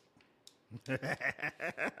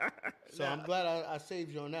so I'm glad I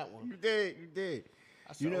saved you on that one. You did.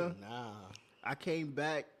 I said, nah. I came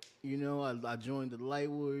back, I joined the Light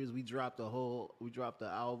Warriors. We dropped the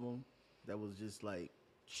album that was just like,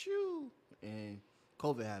 shoo, and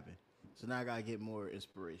COVID happened. So now I gotta get more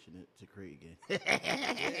inspiration to create again.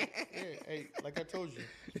 Hey, like I told you,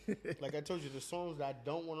 the songs that I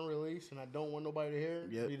don't want to release and I don't want nobody to hear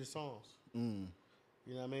be the songs. You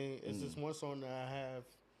know what I mean? It's this one song that I have.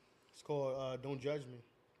 It's called "Don't Judge Me."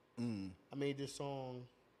 I made this song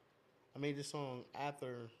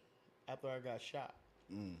after I got shot.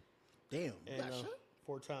 Damn, you got shot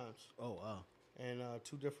 4 times. Oh wow! And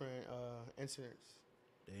 2 different incidents.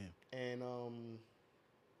 Damn.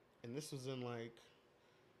 And this was in like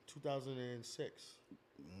 2006.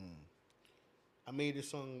 I made this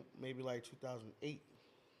song maybe like 2008.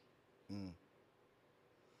 And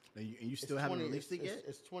you still haven't released it yet?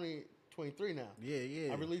 It's 2023 now.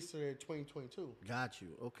 Yeah. I released it in 2022. Got you.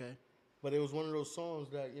 Okay. But it was one of those songs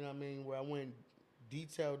that, you know what I mean, where I went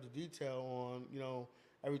detail to detail on,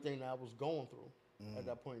 everything that I was going through at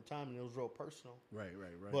that point in time, and it was real personal. Right.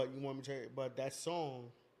 But you want me to tell you, but that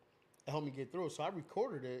song, it helped me get through it. So I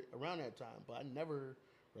recorded it around that time, but I never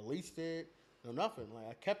released it, no nothing. Like,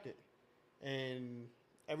 I kept it. And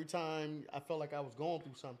every time I felt like I was going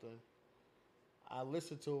through something, I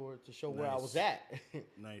listened to it to show where I was at.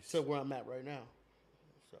 Nice. To where I'm at right now.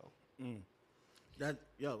 So. That's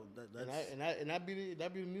That be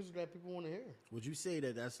the music that people want to hear. Would you say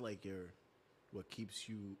that that's like what keeps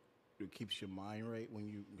your mind right when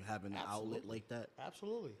you have an outlet like that?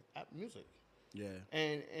 Absolutely, music. Yeah.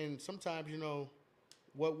 And sometimes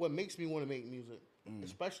what makes me want to make music,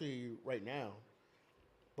 especially right now.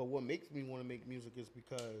 But what makes me want to make music is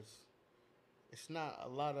because it's not a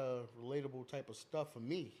lot of relatable type of stuff for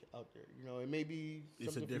me out there. You know, it may be It's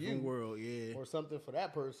a something for different you world, yeah. or something for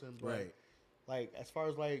that person, but Right. like as far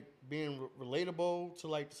as like being relatable to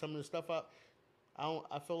like some of the stuff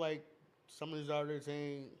I feel like some of these artists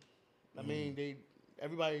ain't. I mean,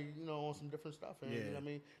 everybody, you know, on some different stuff, and you know what I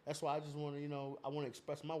mean. That's why I just want to, you know, I want to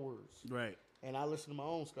express my words, Right. and I listen to my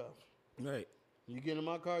own stuff. Right. You get in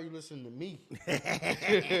my car, you listen to me.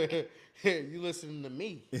 You listen to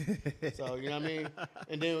me. So you know what I mean.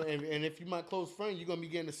 And then, and if you're my close friend, you're gonna be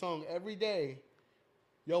getting the song every day.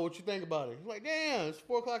 Yo, what you think about it? You're like, damn, it's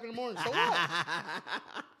 4:00 in the morning. So what?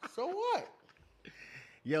 So what?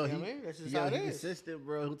 Yo, You know what I mean? That's just how it he is. consistent,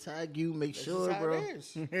 bro. He'll tag you, make That's sure, just how bro. it is.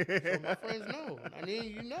 So my friends know. I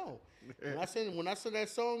mean, you know. When I send that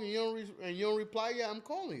song and you don't reply yet, I'm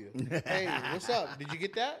calling you. Hey, what's up? Did you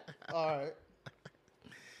get that? All right.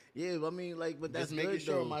 Yeah, I mean, like, but that's Just making good,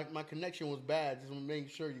 sure though. my connection was bad. Just making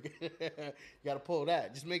sure you got to pull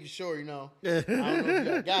that. Just making sure, you know. I don't know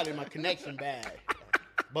if you got it. My connection bad.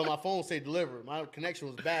 But my phone say deliver. My connection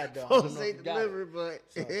was bad, though. Phone say deliver, but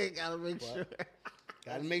So, gotta make sure.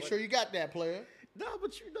 Gotta make sure you got that, player. No,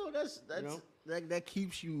 but you know that's You know? that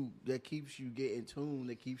keeps you getting tuned,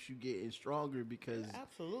 that keeps you getting stronger because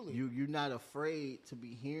Absolutely. you're not afraid to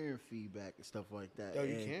be hearing feedback and stuff like that. No,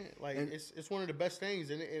 you can't. Like it's one of the best things,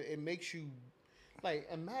 and it makes you like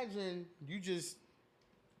imagine you just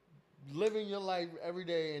living your life every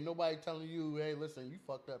day and nobody telling you, hey, listen, you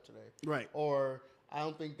fucked up today, Right. Or I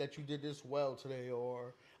don't think that you did this well today,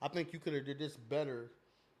 or I think you could have did this better.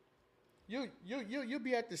 You'll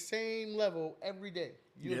be at the same level every day.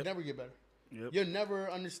 You'll never get better. Yep. You'll never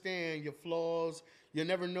understand your flaws. You'll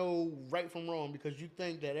never know right from wrong because you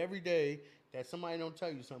think that every day that somebody don't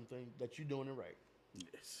tell you something that you're doing it right.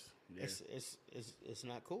 Yes. Yes. It's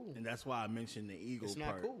not cool. And that's why I mentioned the ego It's not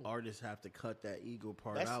part. cool. Artists have to cut that ego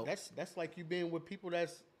part That's out. that's like you being with people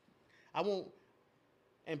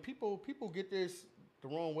and people get this the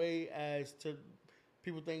wrong way as to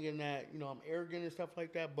people thinking that, you know, I'm arrogant and stuff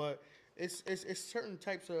like that, but it's certain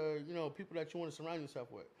types of, you know, people that you want to surround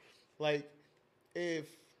yourself with. Like if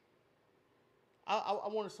I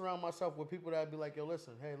want to surround myself with people that be like, yo,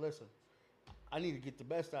 listen, I need to get the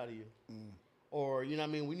best out of you. Or, you know what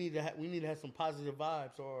I mean, we need to have some positive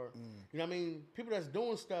vibes, or you know what I mean, people that's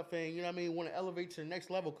doing stuff and, you know what I mean, want to elevate to the next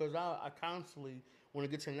level, because I constantly want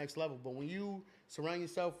to get to the next level. But when you surround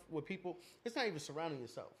yourself with people, it's not even surrounding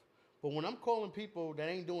yourself. But when I'm calling people that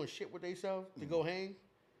ain't doing shit with themselves to go hang,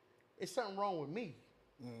 it's something wrong with me.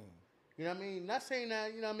 You know what I mean? Not saying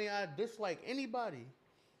that, you know what I mean, I dislike anybody.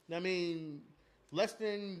 I mean, less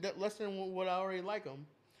than what I already like them.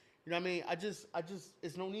 You know what I mean? I just,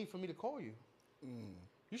 it's no need for me to call you.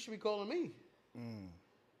 You should be calling me.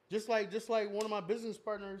 Just like one of my business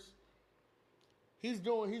partners, he's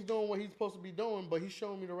doing what he's supposed to be doing, but he's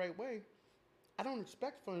showing me the right way. I don't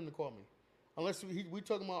expect for him to call me. Unless we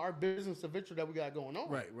talking about our business adventure that we got going on.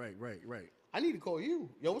 Right. I need to call you.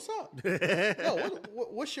 Yo, what's up? Yo,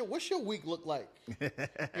 what's your week look like? You know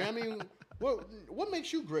what I mean? What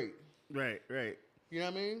makes you great? Right. You know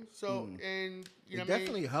what I mean? So, and you know It what I mean?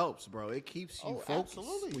 definitely helps, bro. It keeps you focused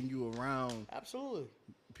absolutely. when you around Absolutely.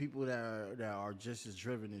 people that are just as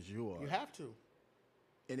driven as you are. You have to.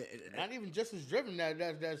 And Not even just as driven.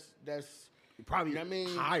 That's probably you know what I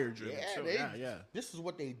mean? higher driven. Yeah, too. Yeah. This is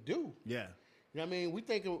what they do. Yeah. You know what I mean? We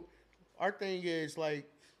think our thing is like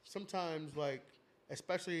sometimes like,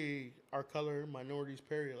 especially our color minorities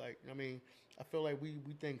period. Like, I mean, I feel like we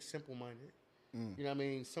think simple minded. You know what I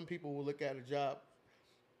mean? Some people will look at a job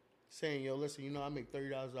saying, yo, listen, you know, I make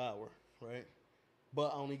 $30 an hour, right?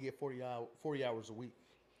 But I only get 40 hours a week.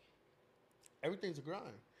 Everything's a grind.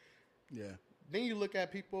 Yeah. Then you look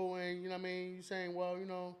at people and, you know what I mean, you're saying, well, you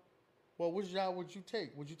know, which job would you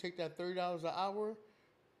take? Would you take that $30 an hour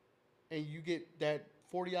and you get that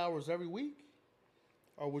 40 hours every week?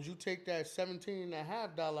 Or would you take that $17.50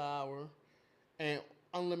 an hour and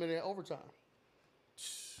unlimited overtime?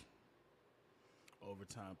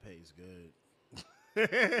 Overtime pays good.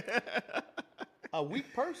 A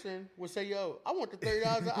weak person would say, yo, I want the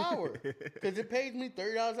 $30 an hour because it pays me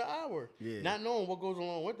 $30 an hour. Yeah. Not knowing what goes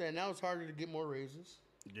along with that. Now it's harder to get more raises.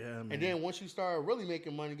 Yeah, man. And then once you start really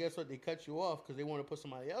making money, guess what? They cut you off because they want to put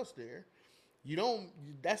somebody else there. You don't.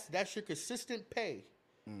 That's your consistent pay.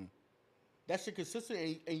 That's your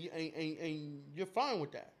consistent, and you're fine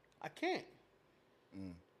with that. I can't.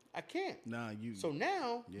 I can't. Nah, you. So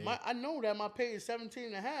now I know that my pay is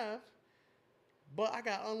 17.5, but I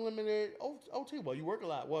got unlimited OT. Well, you work a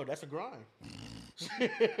lot. Well, that's a grind.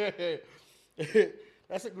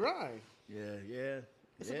 That's a grind. Yeah.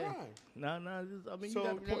 It's a grind. No. I mean, So, you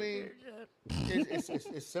got a you know what I point mean? there.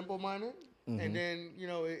 Yeah. It's simple minded. And then,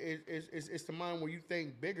 it's the mind where you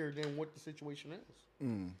think bigger than what the situation is.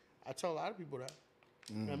 I tell a lot of people that.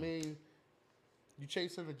 I mean, you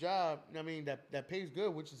chasing a job, that pays good,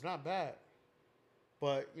 which is not bad.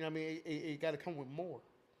 But, it got to come with more.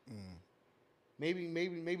 Maybe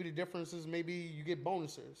the difference is maybe you get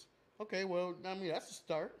bonuses. Okay, well, that's a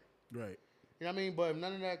start. Right. You know what I mean? But if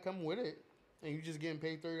none of that come with it, and you just getting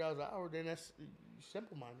paid $30 an hour, then that's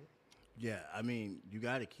simple-minded. Yeah, I mean, you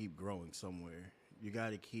got to keep growing somewhere. You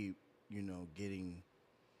got to keep, getting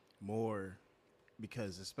more,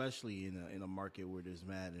 because especially in a market where there's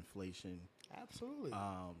mad inflation. Absolutely.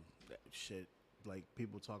 Shit, like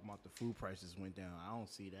people talking about the food prices went down. I don't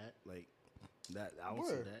see that. Like that, I don't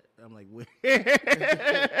see Word. that. I'm like, where?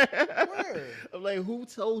 Word. I'm like, who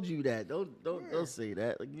told you that? Don't say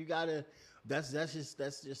that. Like you gotta. That's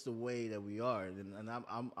just the way that we are, and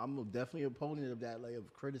I'm definitely a opponent of that, like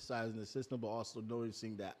of criticizing the system, but also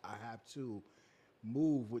noticing that I have to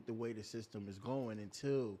move with the way the system is going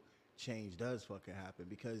until change does fucking happen.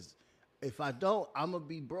 Because if I don't, I'm gonna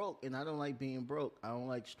be broke, and I don't like being broke. I don't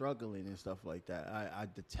like struggling and stuff like that. I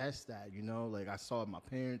detest that, Like I saw my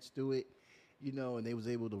parents do it, and they was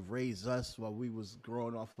able to raise us while we was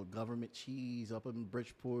growing off of government cheese up in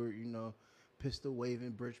Bridgeport, pistol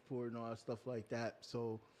waving Bridgeport and all that stuff like that.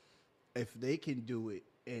 So if they can do it,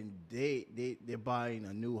 and they're buying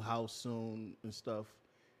a new house soon and stuff,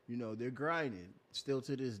 they're grinding still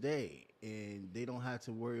to this day, and they don't have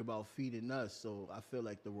to worry about feeding us. So I feel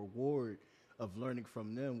like the reward of learning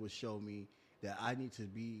from them would show me that I need to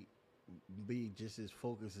be just as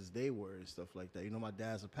focused as they were and stuff like that. My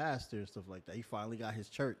dad's a pastor and stuff like that. He finally got his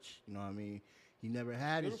church. You know what I mean? He never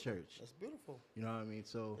had his church. That's beautiful. You know what I mean?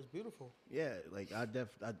 So it's beautiful. Yeah, like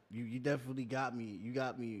you definitely got me. You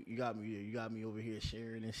got me over here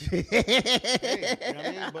sharing this shit. Hey, you know what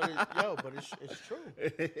I mean? But it's true.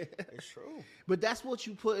 It's true. But that's what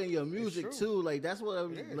you put in your music too. Like that's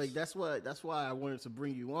what that's why I wanted to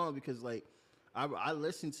bring you on, because like I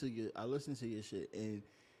listen to your shit, and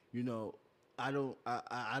I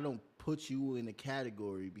don't put you in a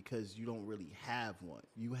category because you don't really have one.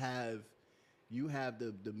 You have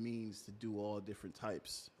the means to do all different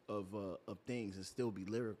types of things and still be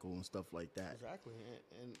lyrical and stuff like that. Exactly,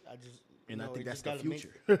 and I just I think that's the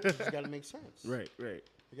future. It just got to make sense. Right.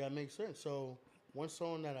 It got to make sense. So one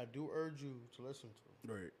song that I do urge you to listen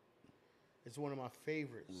to. Right. It's one of my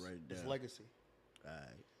favorites. Right. It's Legacy. All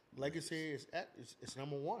right. Legacy it's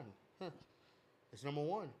number one. It's number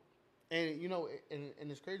one, and and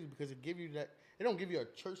it's crazy because it give you that. It don't give you a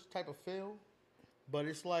church type of feel, but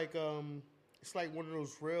it's like one of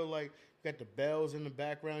those real, like, you got the bells in the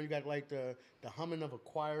background, you got like the humming of a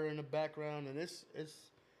choir in the background, and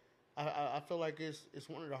I feel like it's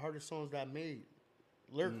one of the hardest songs that I made,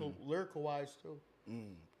 lyrical wise too. You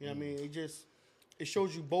know what I mean? It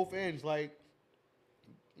shows you both ends, like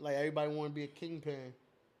everybody want to be a kingpin,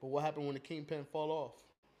 but what happened when the kingpin fall off?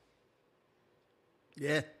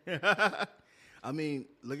 Yeah. I mean,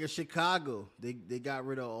 look at Chicago. They got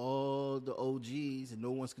rid of all the OGs and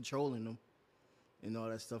no one's controlling them and all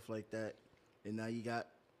that stuff like that. And now you got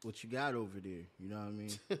what you got over there. You know what I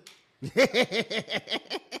mean?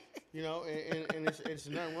 And it's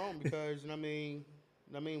nothing wrong because,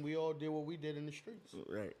 we all did what we did in the streets.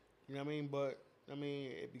 Right. You know what I mean? But,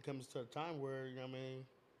 it becomes to a time where,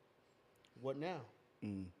 what now?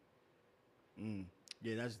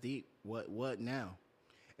 Yeah, that's deep. What now?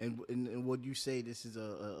 And would you say this is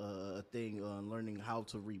a thing on learning how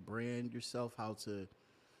to rebrand yourself, how to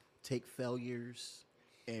take failures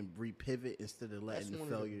and repivot instead of letting the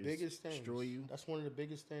failures destroy you? That's one of the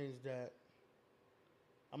biggest things that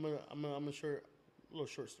I'm gonna share a little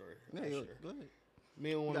short story. Yeah, go ahead.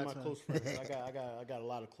 Me and one of my close friends. I got a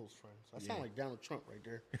lot of close friends. I sound like Donald Trump right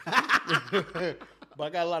there. But I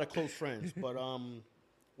got a lot of close friends. But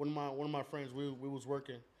one of my friends, we was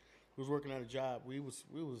working at a job. We was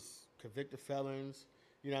convicted felons,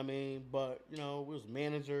 you know what I mean? But, we was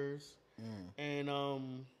managers. And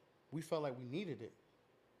we felt like we needed it.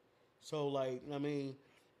 So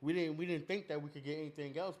we didn't think that we could get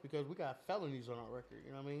anything else because we got felonies on our record,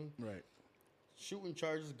 you know what I mean? Right. Shooting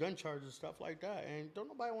charges, gun charges, stuff like that. And don't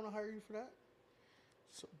nobody want to hire you for that.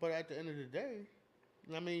 So, but at the end of the day,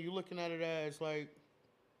 you're looking at it as like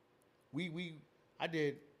I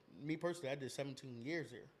did 17 years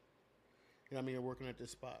here. You know what I mean? Working at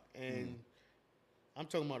this spot. And I'm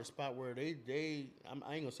talking about a spot where I ain't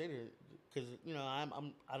gonna say that because,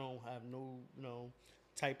 I don't have no,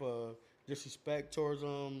 type of disrespect towards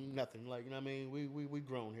them, nothing. Like, you know what I mean? We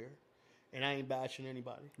grown here. And I ain't bashing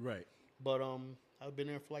anybody. Right. But I've been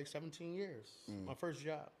there for like 17 years. My first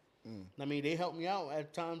job. I mean, they helped me out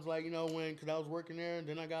at times, like, because I was working there and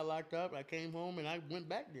then I got locked up. I came home and I went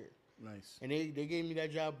back there. Nice. And they gave me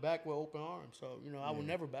that job back with open arms. So, I will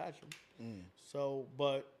never bash them. So,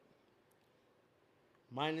 but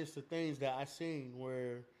minus the things that I seen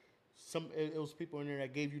where it was people in there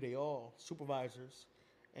that gave you they all, supervisors,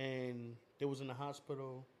 and they was in the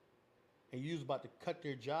hospital and you was about to cut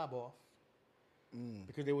their job off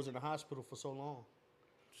because they was in the hospital for so long.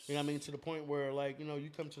 You know what I mean? To the point where, like, you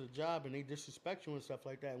come to the job and they disrespect you and stuff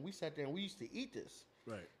like that. And we sat there and we used to eat this.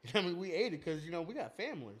 Right. You know what I mean? We ate it because, we got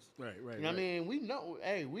families. Right. You know what I mean? We know,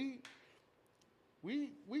 hey, we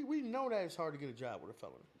know that it's hard to get a job with a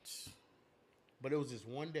felony. But it was just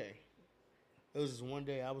one day. I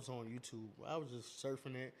was on YouTube. I was just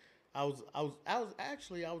surfing it. I was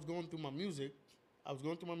going through my music. I was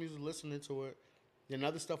going through my music, listening to it. Then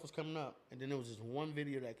other stuff was coming up. And then there was just one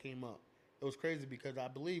video that came up. It was crazy because I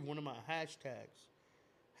believe one of my hashtags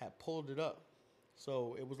had pulled it up.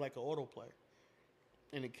 So it was like an autoplay.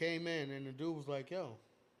 And it came in and the dude was like, yo,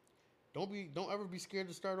 don't ever be scared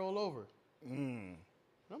to start all over. And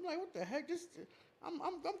I'm like, what the heck? I'm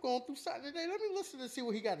going through something today. Let me listen to see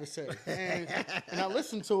what he got to say. And I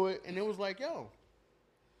listened to it and it was like, yo,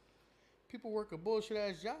 people work a bullshit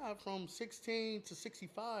ass job from 16 to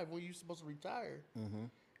 65 when you're supposed to retire.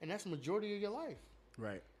 And that's the majority of your life.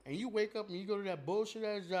 Right. And you wake up and you go to that bullshit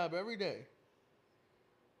ass job every day,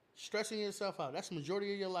 stressing yourself out. That's the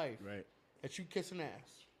majority of your life. Right. That you kissing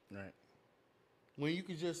ass. Right. When you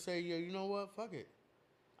could just say, yeah, you know what? Fuck it.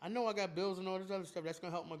 I know I got bills and all this other stuff. That's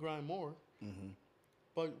going to help my grind more.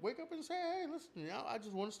 But wake up and say, hey, listen, I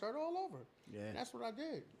just want to start all over. Yeah. And that's what I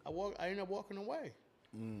did. I ended up walking away.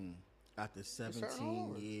 After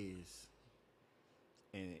 17 years.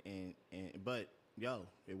 But, yo,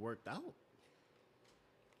 it worked out.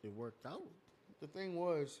 It worked out. The thing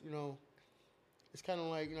was, it's kind of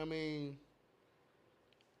like,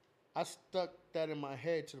 I stuck that in my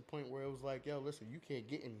head to the point where it was like, yo, listen, you can't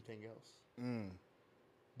get anything else.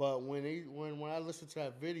 But when I listened to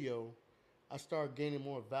that video, I started gaining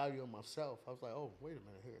more value in myself. I was like, oh, wait a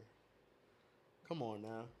minute here. Come on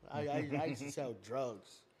now. I used to sell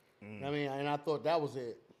drugs. I mean, and I thought that was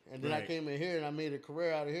it. And then I came in here and I made a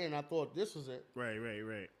career out of here and I thought this was it. Right.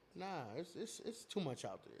 Nah, it's too much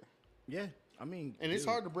out there. Yeah, I mean, and it's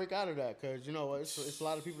hard to break out of that because it's a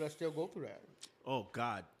lot of people that still go through that. Oh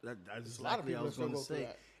God, that's exactly what I was going to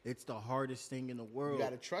say. It's the hardest thing in the world. You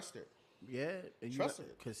got to trust it. Yeah, and trust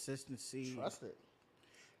it. Consistency. Trust it.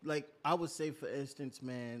 Like I would say, for instance,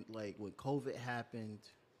 man, like when COVID happened,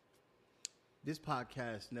 this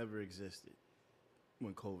podcast never existed.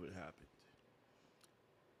 When COVID happened,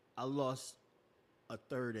 I lost a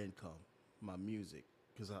third income, my music,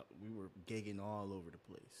 because we were gigging all over the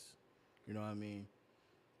place. You know what I mean?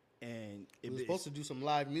 And we were supposed to do some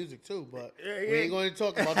live music too, but we ain't going to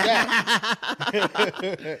talk about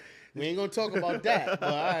that. We ain't going to talk about that.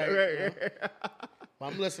 But all right.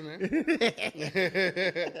 I'm listening.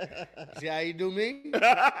 See how you do me?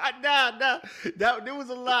 Nah. There was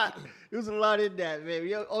a lot. There was a lot in that, man.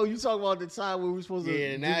 You talking about the time when we were supposed to?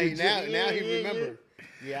 Yeah, now he remember.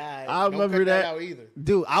 Yeah, I remember that out either.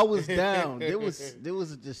 Dude, I was down. There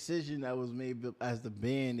was a decision that was made as the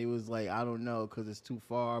band. It was like, I don't know, because it's too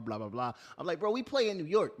far, blah, blah, blah. I'm like, bro, we play in New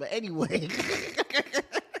York. But anyway,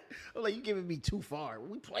 I'm like, you giving me too far.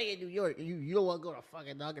 We play in New York. And you don't want to go to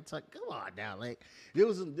fucking Kentucky. Come on now. Like, there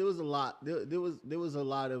was a lot. There was a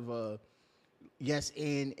lot of yes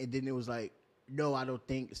and then it was like, no, I don't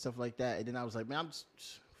think, stuff like that. And then I was like, man,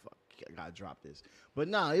 I gotta drop this. But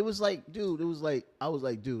nah, it was like, dude, I was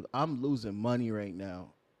like, dude, I'm losing money right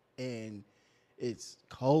now. And it's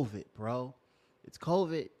COVID, bro. It's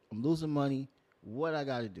COVID. I'm losing money. What I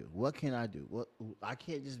gotta do? What can I do? I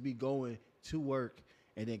can't just be going to work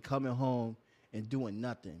and then coming home and doing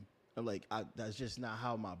nothing. I'm like, that's just not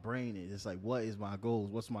how my brain is. It's like, what is my goals?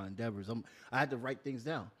 What's my endeavors? I had to write things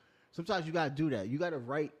down. Sometimes you gotta do that. You gotta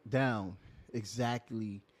write down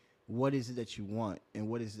exactly what is it that you want and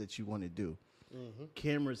what is it that you want to do.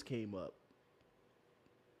 Cameras came up.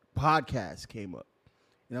 Podcasts came up.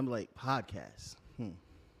 And I'm like, podcasts.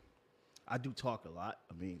 I do talk a lot.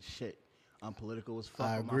 I mean, shit. I'm political as fuck.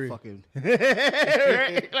 I agree.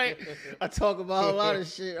 Like, I talk about a lot of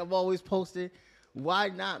shit. I'm always posting. Why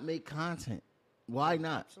not make content? Why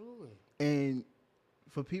not? Absolutely. And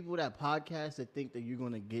for people that podcast that think that you're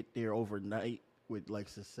going to get there overnight with like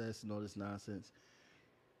success and all this nonsense,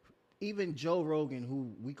 even Joe Rogan,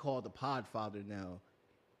 who we call the Podfather now,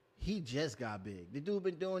 he just got big. The dude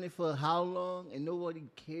been doing it for how long? And nobody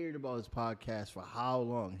cared about his podcast for how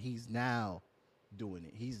long? He's now doing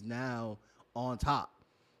it. He's now on top.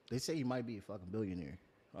 They say he might be a fucking billionaire.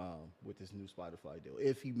 with this new Spotify deal.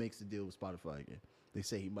 If he makes the deal with Spotify again, they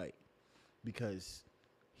say he might, because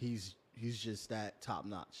he's just that top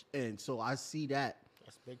notch. And so I see that.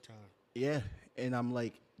 That's big time. Yeah, and I'm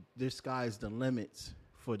like, this sky's the limits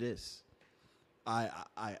for this. I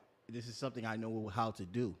this is something I know how to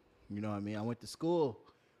do. You know what I mean? I went to school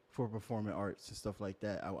for performing arts and stuff like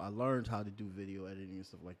that. I learned how to do video editing and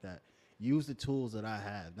stuff like that. Use the tools that I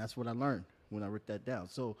have. That's what I learned when I wrote that down.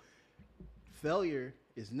 So failure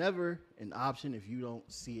is never an option if you don't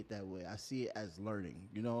see it that way. I see it as learning.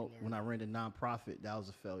 You know, when I ran a nonprofit, that was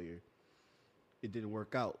a failure. It didn't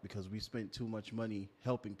work out because we spent too much money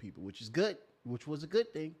helping people, which is good, which was a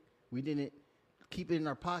good thing. We didn't keep it in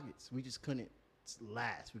our pockets. We just couldn't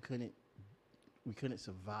last. We couldn't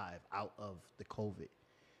survive out of the COVID.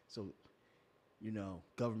 So, you know,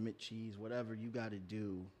 government cheese, whatever you got to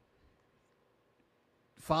do,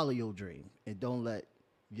 follow your dream and don't let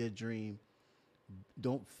your dream,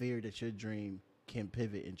 don't fear that your dream can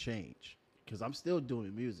pivot and change. Because I'm still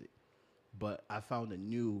doing music, but I found a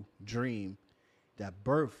new dream that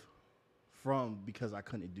birthed from because I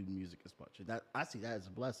couldn't do music as much. And that, I see that as a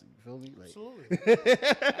blessing. You feel me? Like,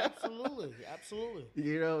 Absolutely. Absolutely.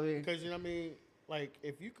 you know what I mean? Because, you know what I mean? Like,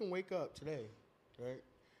 if you can wake up today, right,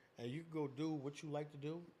 and you can go do what you like to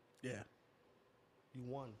do, Yeah. you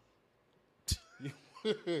won.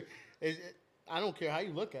 I don't care how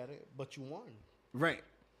you look at it, but you won. Right.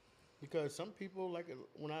 Because some people, like,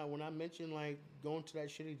 when I mention, like, going to that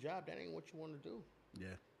shitty job, that ain't what you want to do.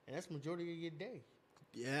 Yeah. And that's the majority of your day.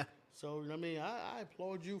 Yeah. So, you know what I mean? I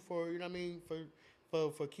applaud you for, you know what I mean,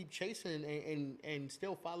 for keep chasing and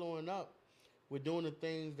still following up with doing the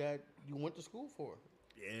things that you went to school for.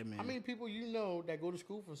 Yeah, man. How many people you know that go to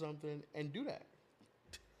school for something and do that?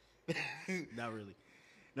 Not really.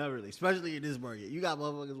 Not really. Especially in this market. You got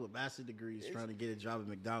motherfuckers with master degrees trying to get a job at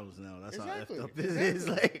McDonald's now. That's Exactly. how effed up it is.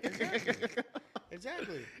 Like,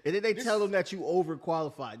 Exactly. and then they tell them that you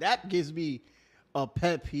overqualified. That gives me a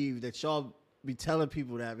pet peeve that y'all be telling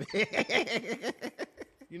people that.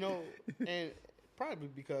 You know, and probably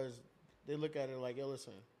because they look at it like, yo,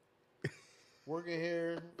 listen, working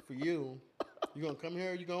here for you, you're going to come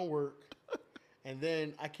here, you're going to work, and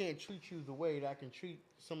then I can't treat you the way that I can treat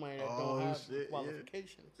somebody that don't have the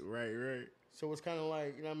qualifications. Yeah. Right. So it's kind of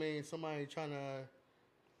like, you know what I mean, somebody trying to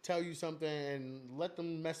tell you something and let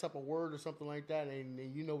them mess up a word or something like that, and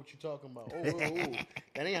you know what you're talking about. Oh,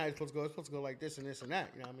 that ain't how it's supposed to go. It's supposed to go like this and this and that.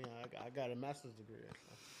 You know what I mean? I got a master's degree.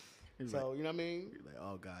 So, like, you know what I mean? You're like,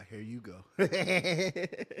 oh, God, here you go. It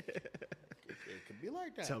could be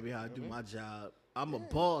like that. Tell me how to do what I mean? my job. I'm a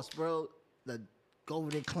boss, bro. Go over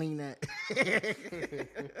there, clean that.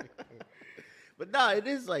 But no, it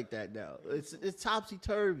is like that now. It's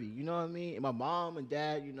topsy-turvy, you know what I mean? And my mom and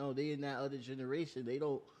dad, you know, they in that other generation. They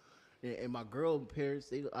don't, and my girl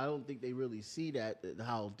parents, I don't think they really see that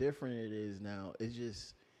how different it is now. It's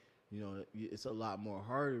just, you know, it's a lot more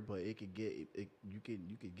harder, but you could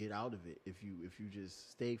get out of it if you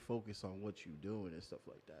just stay focused on what you're doing and stuff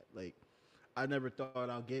like that. Like, I never thought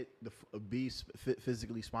I'll get be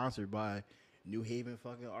physically sponsored by New Haven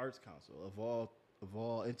fucking Arts Council of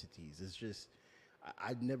all entities. It's just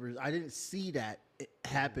I didn't see that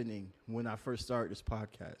happening when I first started this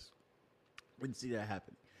podcast. I didn't see that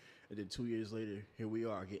happen, and then 2 years later, here we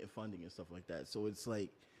are getting funding and stuff like that. So it's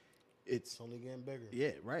like it's only getting bigger.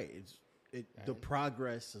 Yeah, right. The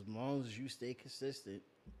progress, as long as you stay consistent,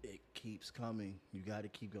 it keeps coming. You got to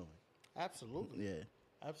keep going. Absolutely. Yeah.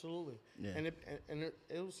 Absolutely. Yeah. And it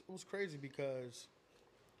was crazy because,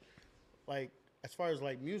 like, as far as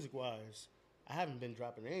like music wise, I haven't been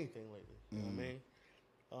dropping anything lately. You know what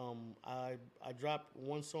I mean? I dropped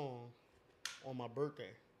one song on my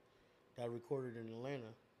birthday that I recorded in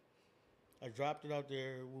Atlanta. I dropped it out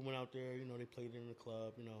there. We went out there. You know, they played it in the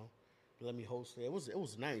club. You know, they let me host it. It was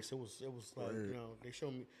nice. It was like, you know, they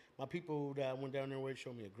showed me, my people that I went down there with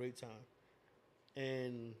showed me a great time.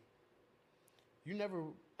 And you never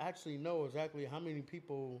actually know exactly how many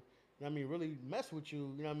people, you know what I mean, really mess with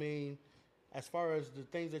you, you know what I mean, as far as the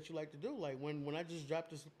things that you like to do. Like when I just dropped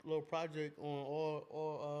this little project on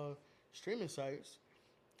all streaming sites,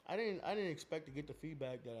 I didn't expect to get the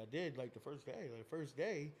feedback that I did like the first day. Like the first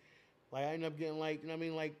day, like I ended up getting like, you know what I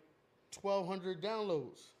mean, like 1,200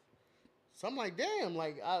 downloads. So I'm like, damn,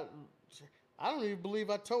 like I don't even believe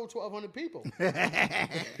I told 1,200 people.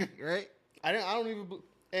 Right? I don't even,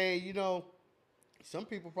 and you know, some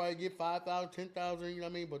people probably get 5,000, 10,000, you know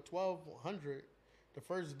what I mean, but 1,200 the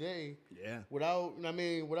first day, Yeah. without, you know what I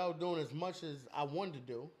mean, without doing as much as I wanted to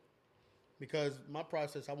do, because my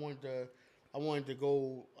process, I wanted to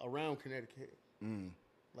go around Connecticut,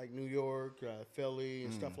 like New York, Philly,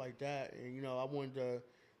 and stuff like that, and you know, I wanted to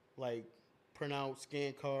like print out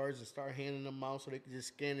scan cards and start handing them out so they can just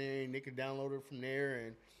scan it and they can download it from there.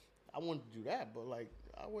 And I wanted to do that, but like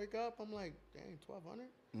I wake up, I'm like, dang, 1,200.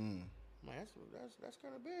 I'm like, that's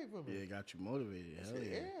kind of big for me. Yeah, it got you motivated. Hell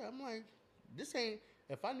yeah. Yeah, I'm like, this ain't.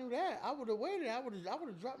 If I knew that, I would have waited. I would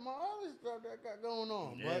have dropped my other stuff that got going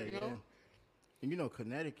on. Yeah, But you know. And you know,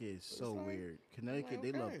 Connecticut is so like- weird. Connecticut, like,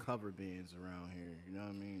 they love okay. cover bands around here. You know what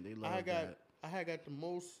I mean? They love I that. had got the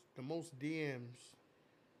most DMs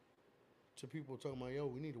to people talking about, yo,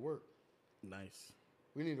 we need to work. Nice.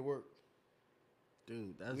 We need to work.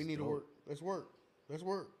 Dude, that's We need dope. to work. Let's work. Let's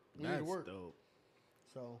work. We need to work. Dope.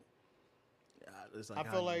 So Yeah, it's I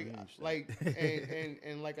how feel you dream shit. like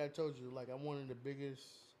and like I told you, like I'm one of the biggest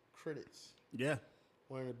critics. Yeah.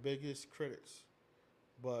 One of the biggest critics.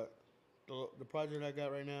 But the project I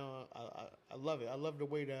got right now, I love it. I love the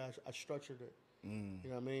way that I structured it. You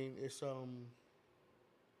know what I mean? It's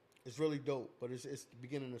really dope, but it's the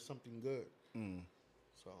beginning of something good.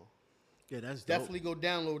 So Yeah, that's dope. definitely go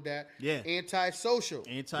download that. Yeah. Antisocial.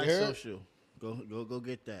 Antisocial. Go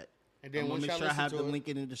get that. And then I'm gonna once make y'all sure I listen have to the it- link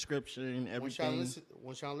in the description and everything.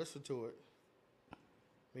 Once y'all listen to it,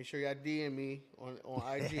 make sure y'all DM me on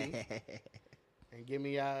IG and give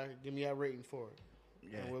me y'all rating for it.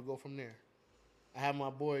 Yeah. And we'll go from there. I have my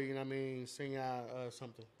boy, you know what I mean, sing y'all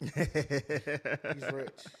something. He's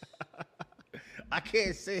rich. I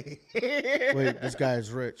can't say. Wait, this guy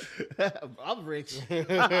is rich. I'm rich.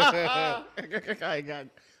 I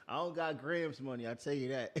don't got Gramz money. I tell you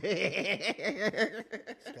that.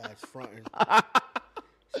 This guy's fronting.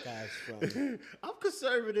 This guy's fronting. I'm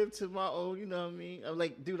conservative to my own. You know what I mean? I'm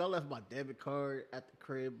like, dude, I left my debit card at the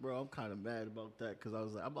crib, bro. I'm kind of mad about that because I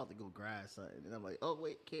was like, I'm about to go grab something, and I'm like, oh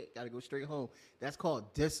wait, gotta go straight home. That's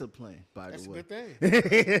called discipline, by That's the a way. good thing.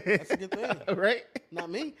 That's a good thing. Right? Not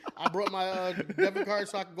me. I brought my debit card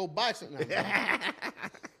so I could go buy something.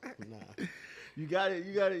 Nah. You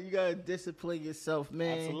gotta discipline yourself,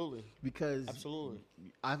 man. Absolutely. Because Absolutely.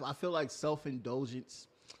 I feel like self-indulgence.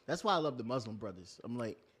 That's why I love the Muslim brothers. I'm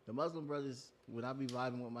like, the Muslim brothers, when I be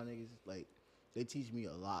vibing with my niggas, like, they teach me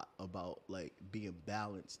a lot about, like, being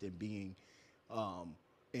balanced and being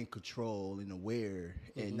in control and aware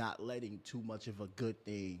and not letting too much of a good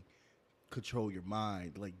thing control your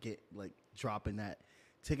mind. Like, dropping that,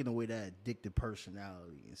 taking away that addictive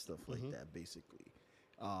personality and stuff like that, basically.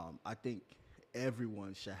 I think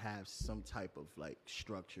everyone should have some type of, like,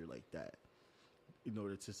 structure like that in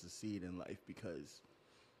order to succeed in life, because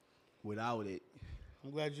without it, I'm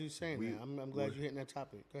glad you're saying that. I'm glad you're hitting that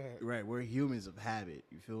topic. Go ahead. right, we're humans of habit.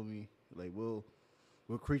 You feel me? Like, we're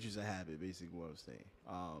creatures of habit, basically what I'm saying.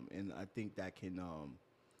 And I think that can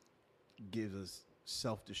give us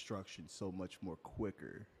self-destruction so much more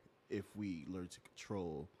quicker if we learn to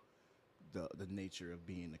control the nature of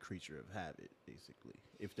being a creature of habit, basically,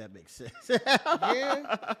 if that makes sense.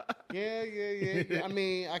 Yeah. I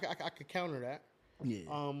mean, I could counter that.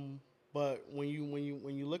 Yeah. But when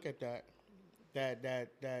you look at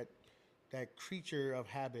that creature of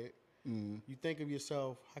habit, you think of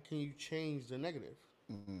yourself, how can you change the negative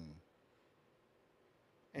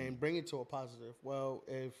and bring it to a positive? Well,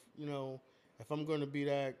 if I'm going to be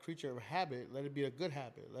that creature of habit, let it be a good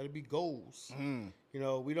habit. Let it be goals. You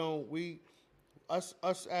know, us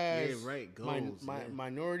as goals,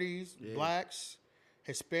 minorities, blacks,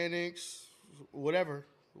 Hispanics, whatever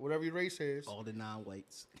your race is. All the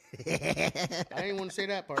non-whites. I didn't want to say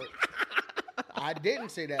that part. I didn't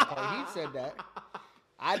say that part. He said that.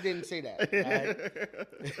 I didn't say that.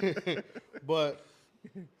 Right? But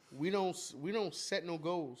we don't set no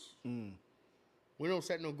goals. We don't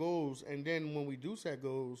set no goals, and then when we do set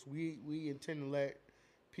goals, we intend to let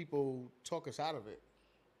people talk us out of it.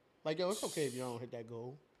 Like, yo, it's okay if you don't hit that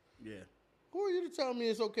goal. Yeah. Who are you to tell me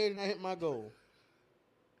it's okay to not hit my goal?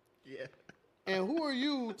 Yeah. And who are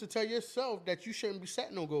you to tell yourself that you shouldn't be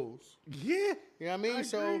setting no goals? Yeah. You know what I mean? I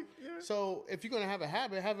agree. Yeah. So if you're gonna have a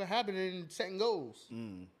habit in setting goals.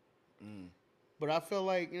 But I feel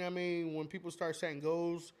like, you know what I mean, when people start setting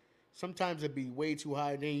goals, sometimes it'd be way too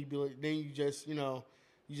high. Then you just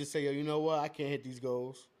say, yo, you know what? I can't hit these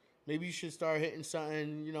goals. Maybe you should start hitting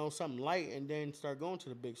something, something light, and then start going to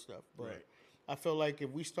the big stuff. But Right. I feel like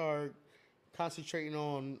if we start concentrating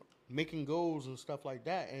on making goals and stuff like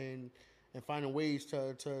that, and finding ways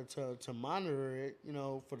to monitor it,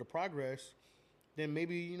 for the progress, then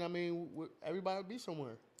maybe, everybody would be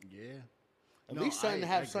somewhere. Yeah. At least something to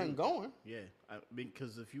have something agree. going. Yeah,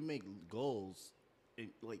 because if you make goals,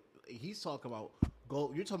 like he's talking about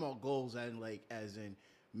goal, you're talking about goals and as in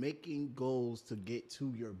making goals to get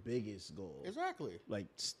to your biggest goal. Exactly. Like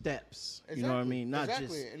steps. You know what I mean? Not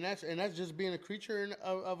exactly. just And that's just being a creature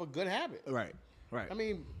of a good habit. right. I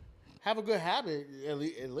mean, have a good habit at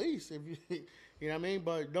least if you you know what I mean.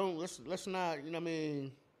 But don't let's not you know what I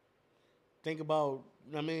mean think about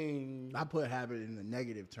you know what I mean. I put habit in the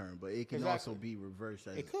negative term, but it can also be reversed.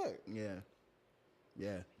 As, it could.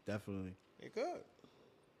 Yeah, definitely. It could.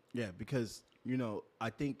 Yeah, because you know I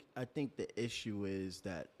think the issue is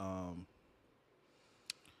that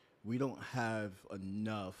we don't have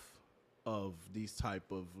enough of these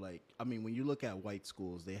type of like. I mean, when you look at white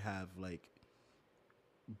schools, they have like.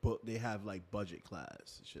 But they have like budget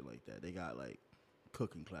class and shit like that. They got like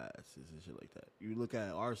cooking classes and shit like that. You look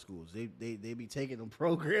at our schools, they be taking them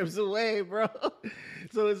programs away, bro.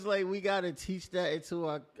 So it's like we gotta teach that into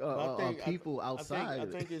our people outside. I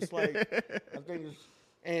think it's like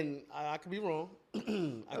and I could be wrong.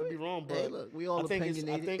 I could be wrong, but hey, look, we all opinionated.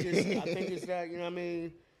 I think it's that you know what I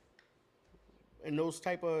mean. In those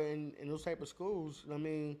type of schools, I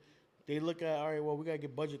mean, they look at all right. Well, we gotta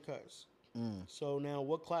get budget cuts. So now,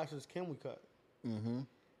 what classes can we cut? Mm-hmm.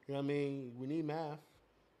 You know what I mean? We need math,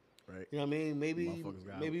 right? You know what I mean? Maybe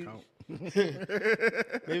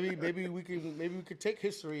we could take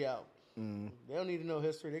history out. They don't need to know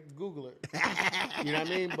history; they can Google it. You know what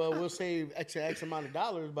I mean? But we'll save X amount of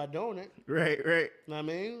dollars by doing it. Right. You know what I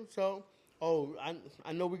mean? So,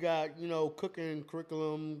 I know we got cooking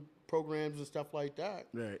curriculum programs and stuff like that.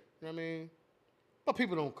 Right. You know what I mean? But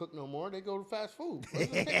people don't cook no more. They go to fast food.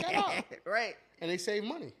 Let's just take that out. Right. And they save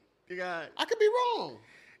money. I could be wrong.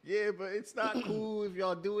 Yeah, but it's not cool if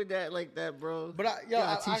y'all doing that like that, bro. But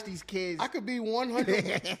I teach these kids. I could be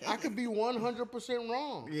 100. I could be 100%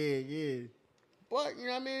 wrong. Yeah. But you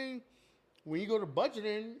know what I mean. When you go to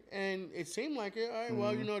budgeting, and it seemed like it. All right.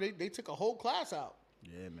 Well, they took a whole class out.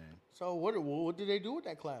 Yeah, man. So what did they do with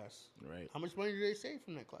that class? Right. How much money did they save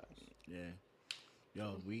from that class? Yeah.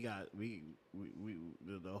 Yo, we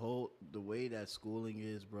the way that schooling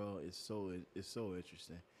is, bro, it's so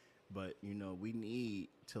interesting. But we need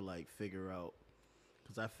to like figure out,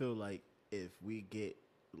 because I feel like if we get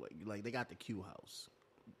like they got the Q house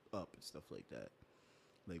up and stuff like that,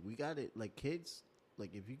 like we got it like kids,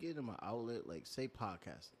 like if you get them an outlet, like say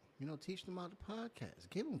podcasting, teach them how to podcast,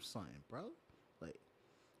 give them something, bro. Like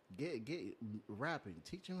get rapping,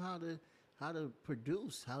 teach them how to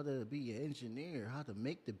produce, how to be an engineer, how to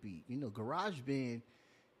make the beat. Garage band.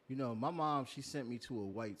 My mom, she sent me to a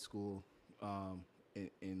white school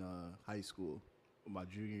in high school. My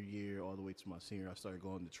junior year all the way to my senior, I started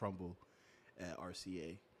going to Trumbull at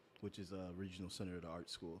RCA, which is a regional center of the art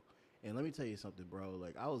school. And let me tell you something, bro.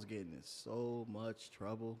 Like, I was getting in so much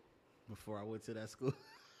trouble before I went to that school.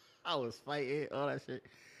 I was fighting, all that shit.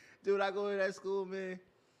 Dude, I go to that school, man.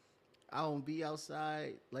 I don't be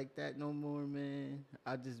outside like that no more, man.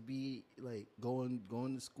 I just be like going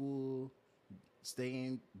to school,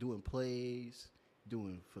 staying, doing plays,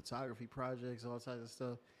 doing photography projects, all types of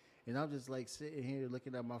stuff. And I'm just like sitting here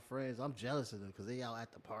looking at my friends. I'm jealous of them because they out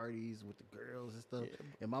at the parties with the girls and stuff. Yeah.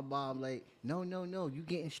 And my mom like, no, you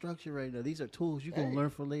getting structured right now. These are tools you gonna learn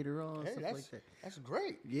for later on, stuff like that. That's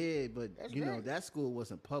great. Yeah, but that school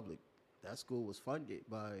wasn't public. That school was funded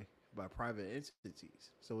by private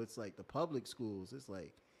entities. So it's like the public schools, it's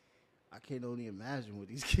like I can't only imagine what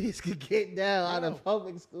these kids could get down out of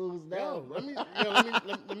public schools now. Let me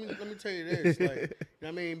tell you this, like, you know what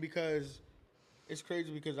I mean, because it's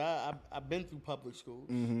crazy because I've been through public schools,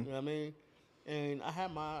 you know what I mean, and I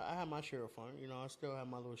had my share of fun, I still have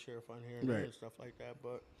my little share of fun here and there and stuff like that,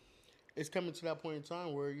 but it's coming to that point in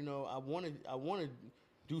time where I want to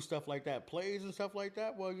do stuff like that, plays and stuff like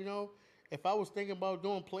that. Well, if I was thinking about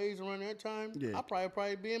doing plays around that time, I'd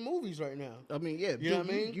probably be in movies right now. I mean, yeah. You know what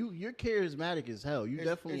I mean? You're charismatic as hell. You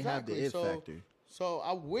definitely have the it factor. So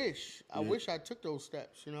I wish I took those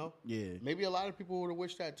steps, Yeah. Maybe a lot of people would have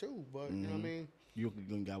wished that too, but you know what I mean? You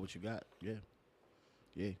got what you got. Yeah.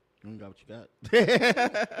 Yeah. You got what you got.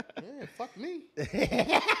 Yeah, fuck me.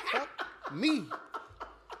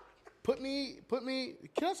 Fuck me. Put me,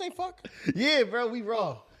 can I say fuck? Yeah, bro, we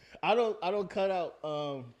raw. I don't cut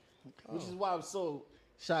out which is why I'm so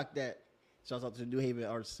shocked that shouts out to the New Haven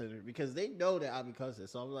Arts Center, because they know that I be cussing.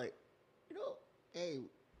 So I'm like, hey,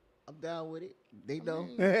 I'm down with it. They know.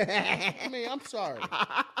 I mean, I'm sorry.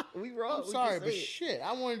 We wrong. I'm sorry, but shit,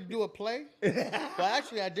 I wanted to do a play. But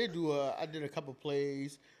actually, I did a couple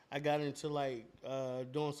plays. I got into like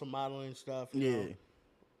doing some modeling stuff. You know,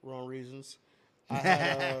 wrong reasons. I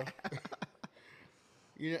had,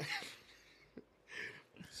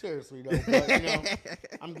 seriously though, but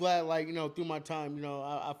I'm glad, like, through my time,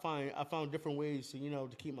 I found different ways to,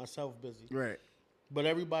 to keep myself busy. Right. But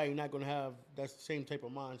everybody not gonna have that same type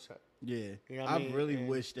of mindset. Yeah. I really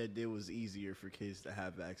wish that it was easier for kids to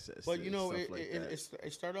have access. But to stuff like that.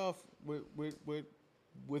 It start off with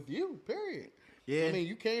with you. Period. Yeah. I mean,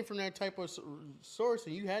 you came from that type of source,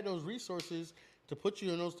 and you had those resources to put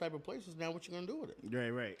you in those type of places. Now, what you gonna do with it?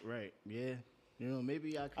 Right. Yeah. You know,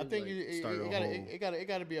 maybe I could. I think it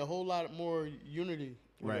got to be a whole lot more unity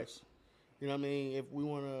with Right. us. You know what I mean? If we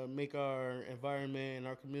want to make our environment and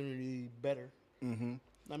our community better. Mm-hmm.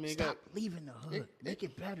 I mean, Stop leaving the hood. Make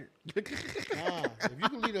it better. Nah, if you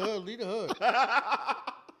can lead the hood, lead the hood.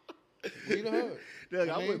 Lead the hood. Look,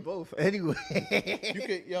 I'm with both. Anyway,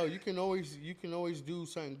 you can always do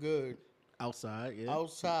something good outside.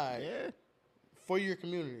 Yeah. For your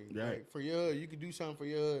community, Right. Like, for your hood, you could do something for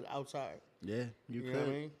your hood outside. Yeah, you know could. what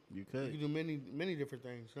I mean? You could. You can do many different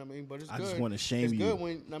things. You know what I mean? But it's good. I just want to shame it's you. Good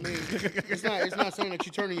when I mean, it's not saying that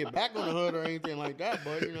you're turning your back on the hood or anything like that.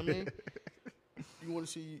 But you know what I mean? You want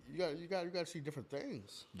to see you got to see different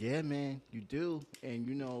things. Yeah, man, you do, and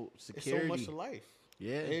you know, security. It's so much to life.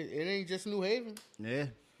 Yeah, it ain't just New Haven. Yeah,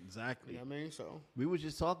 exactly. You know what I mean? So we were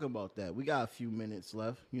just talking about that. We got a few minutes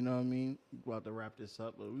left. You know what I mean? We're about to wrap this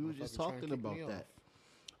up, but we were just talking about that.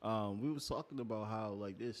 We was talking about how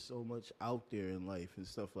like there's so much out there in life and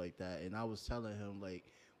stuff like that, and I was telling him like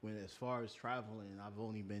when as far as traveling, I've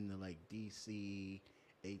only been to like DC,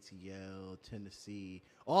 ATL, Tennessee,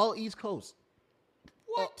 all East Coast.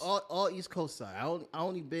 What? All East Coast side. I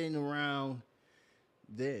only been around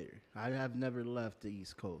there. I have never left the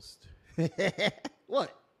East Coast.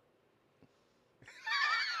 What?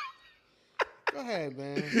 Go ahead,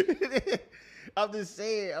 man. I'm just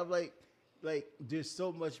saying. I'm like, there's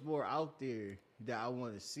so much more out there that I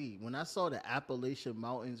want to see. When I saw the Appalachian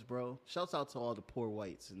Mountains, bro, shouts out to all the poor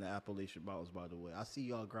whites in the Appalachian Mountains, by the way. I see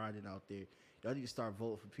y'all grinding out there. Y'all need to start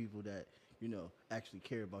voting for people that, you know, actually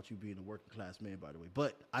care about you being a working class man, by the way.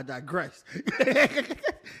 But I digress.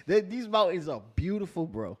 These mountains are beautiful,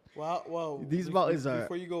 bro. Well, these mountains are.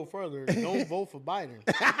 Before you go further, don't vote for Biden.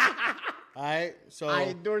 All right, so I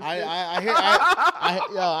endorse this.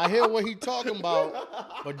 I hear what he talking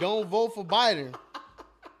about, but don't vote for Biden.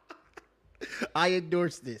 I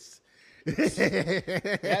endorse this.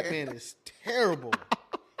 That man is terrible.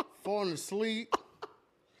 Falling asleep.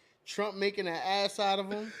 Trump making an ass out of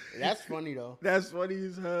him. That's funny though. That's funny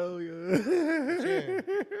as hell, yo.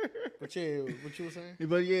 But yeah, what you were saying?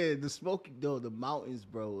 But yeah, the smoking though, the mountains,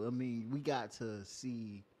 bro. I mean, we got to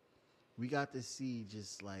see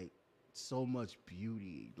just like so much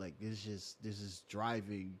beauty. Like there's this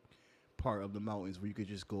driving part of the mountains where you could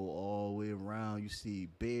just go all the way around. You see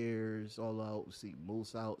bears all out, you see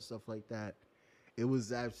moose out, stuff like that. It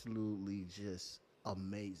was absolutely just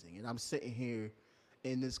amazing. And I'm sitting here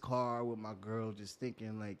in this car with my girl just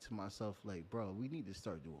thinking like to myself, like, bro, we need to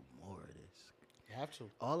start doing more of this. You have to.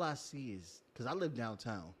 All I see is, because I live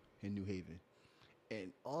downtown in New Haven,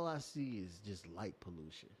 and all I see is just light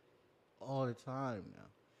pollution all the time now.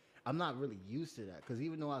 I'm not really used to that, because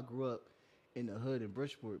even though I grew up in the hood in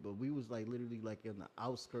Bridgeport, but we was like literally like in the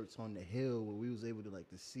outskirts on the hill where we was able to like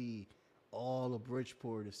to see all of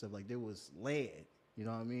Bridgeport and stuff. Like there was land, you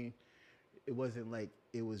know what I mean? It wasn't like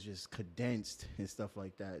it was just condensed and stuff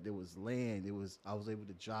like that. There was land. I was able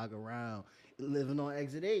to jog around. Living on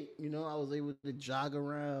Exit 8, you know, I was able to jog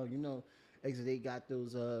around. You know, Exit 8 got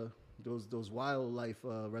those wildlife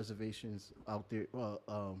reservations out there.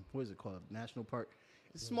 What is it called? National Park.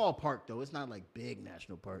 It's a small park though. It's not like big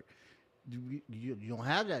national park. You don't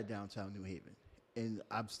have that downtown New Haven. And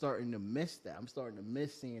I'm starting to miss that. I'm starting to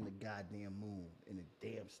miss seeing the goddamn moon and the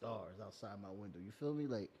damn stars outside my window. You feel me?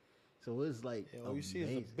 Like, so it's like all you see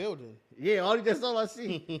is a building. Yeah, that's all I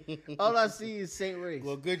see. All I see is St. Ray's.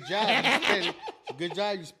 Well, good job.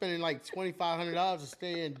 You're spending like $2,500 to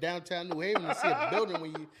stay in downtown New Haven and see a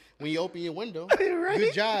building when you open your window. Right?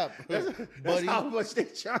 Good job, that's how much they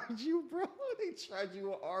charge you, bro. They charge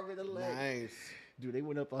you an arm and a leg. Nice. Dude, they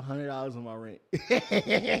went up $100 on my rent.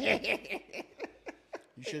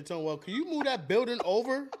 You should have told him, well, can you move that building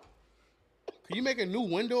over? Can you make a new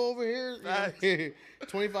window over here?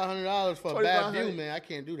 $2,500 for a bad view, man. I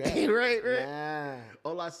can't do that. Right. Nah.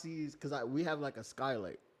 All I see is, because we have like a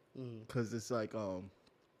skylight. Because it's like a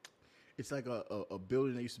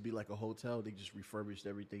building that used to be like a hotel. They just refurbished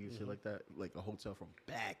everything and shit like that. Like a hotel from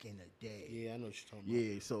back in the day. Yeah, I know what you're talking about.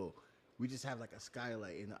 Yeah, so we just have like a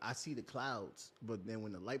skylight, and I see the clouds, but then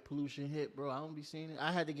when the light pollution hit, bro, I don't be seeing it.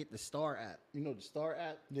 I had to get the Star app. You know the Star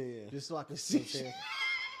app? Yeah. Just so I could see shit.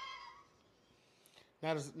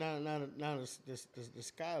 Now the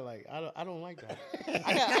skylight. I don't like that.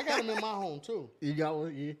 I got them in my home too. You got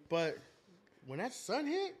one, yeah. But when that sun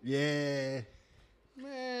hit, yeah,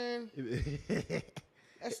 man,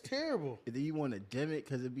 that's terrible. And then you want to dim it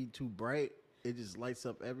because it be too bright. It just lights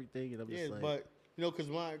up everything, and I'm just like, but you know, because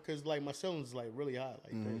my ceiling's like really high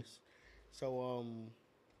like this. So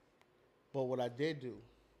But what I did do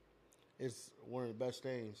is one of the best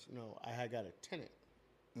things. I had got a tenant.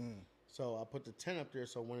 So I put the tent up there,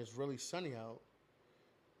 so when it's really sunny out,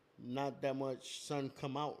 not that much sun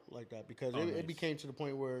come out like that, because it became to the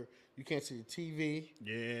point where you can't see the TV.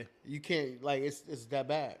 Yeah. You can't, it's that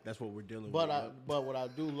bad. That's what we're dealing with. But what I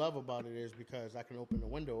do love about it is because I can open the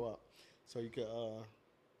window up, so you could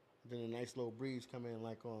then a nice little breeze come in,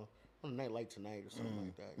 like on a night like tonight or something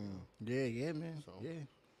like that. Yeah, man.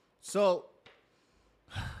 So,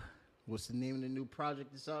 what's the name of the new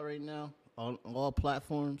project that's out right now on all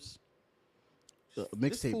platforms?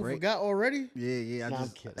 Mixtape, right? Forgot already? Yeah. I'm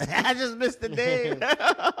kidding. I just missed the name.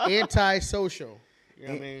 Antisocial. You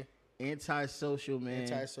know what I mean? Antisocial, man.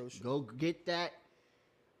 Antisocial. Go get that.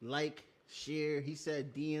 Like, share. He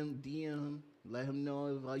said DM. Let him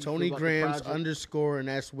know how you Tony feel about Gramz the project. _, and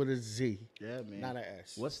that's with a Z. Yeah, man. Not an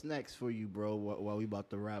S. What's next for you, bro? While we about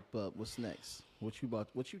to wrap up, what's next? What you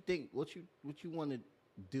think? What you want to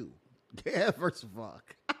do? Yeah, first of all.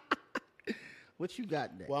 What you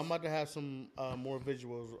got next? Well, I'm about to have some more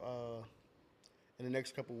visuals in the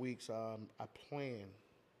next couple weeks. I plan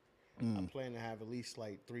to have at least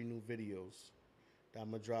like 3 new videos that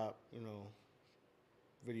I'm gonna drop.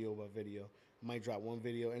 Video by video. I might drop 1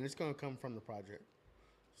 video, and it's gonna come from the project.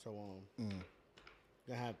 So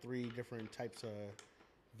gonna have 3 different types of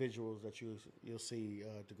visuals that you'll see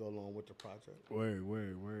to go along with the project.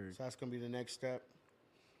 Word. So that's gonna be the next step.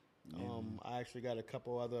 I actually got a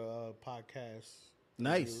couple other podcasts.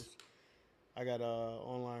 Nice. Interviews. I got a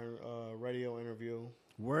online radio interview.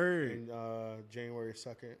 Word. In January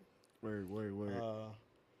 2nd. Word.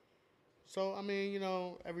 So I mean,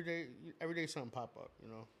 every day something pop up.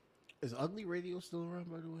 Is Ugly Radio still around,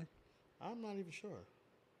 by the way? I'm not even sure.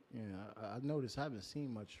 Yeah, I noticed. I haven't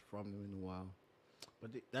seen much from them in a while.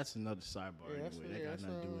 But that's another sidebar anyway. They got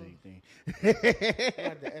nothing to do with anything. I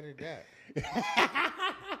had to edit that.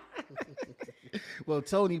 Well,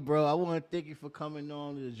 Tony, bro, I want to thank you for coming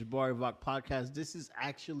on to the Jabari Vok podcast. This is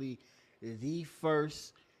actually the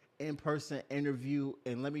first in-person interview,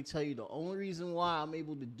 and let me tell you, the only reason why I'm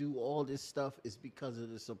able to do all this stuff is because of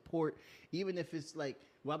the support. Even if it's like,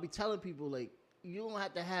 well, I be telling people, like, you don't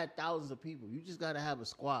have to have thousands of people. You just got to have a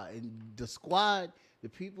squad. And the squad, the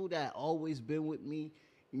people that always been with me,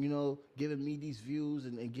 giving me these views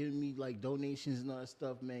and giving me, like, donations and all that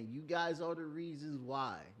stuff, man, you guys are the reasons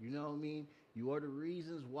why. You know what I mean? You are the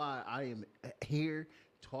reasons why I am here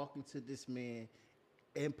talking to this man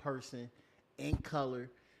in person, in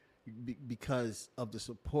color, because of the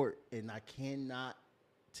support. And I cannot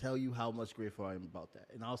tell you how much grateful I am about that.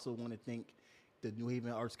 And I also want to thank the New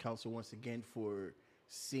Haven Arts Council once again for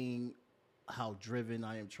seeing how driven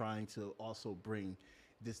I am trying to also bring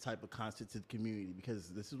this type of content to the community, because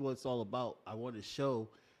this is what it's all about. I want to show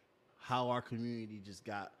how our community just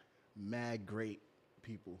got mad great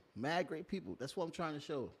people. That's what I'm trying to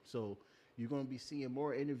show. So you're going to be seeing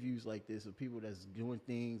more interviews like this of people that's doing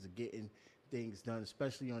things and getting things done,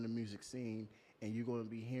 especially on the music scene. And you're going to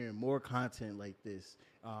be hearing more content like this.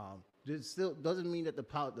 This still doesn't mean that the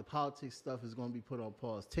politics stuff is going to be put on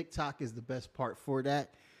pause. TikTok is the best part for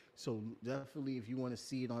that. So definitely, if you want to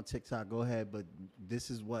see it on TikTok, go ahead. But this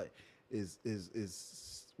is what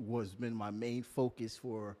was been my main focus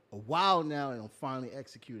for a while now, and I'm finally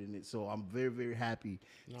executing it. So I'm very, very happy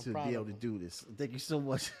to be able to do this. Thank you so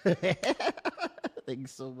much. Thank you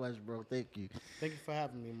so much, bro. Thank you. Thank you for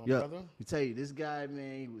having me, my brother. I tell you, this guy,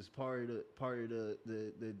 man, he was part of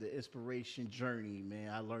the inspiration journey,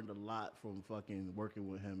 man. I learned a lot from fucking working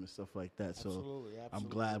with him and stuff like that. Absolutely. I'm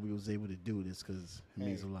glad we was able to do this because it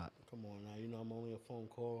means a lot. Come on now, I'm only a phone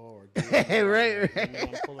call or right.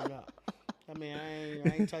 I'm pulling up. I mean, I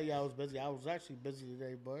ain't tell you I was busy. I was actually busy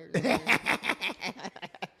today, but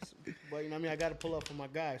but I got to pull up for my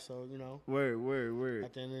guy. So Word.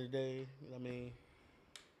 At the end of the day,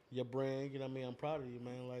 your brand, I'm proud of you,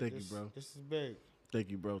 man. Like, thank you, bro. This is big.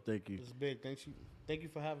 Thank you, bro. Thank you. This is big. Thank you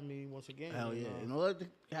for having me once again. Hell yeah. And I'd love to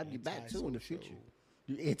have you back too in the future.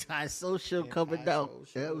 Antisocial coming out.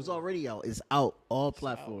 It was already out. It's out all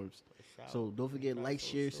platforms. So don't forget, like,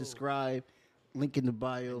 share, subscribe. Link in the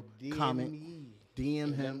bio. Comment.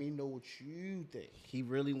 DM him. Let me know what you think. He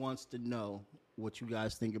really wants to know what you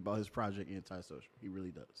guys think about his project, Antisocial. He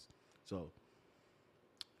really does. So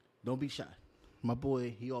don't be shy. My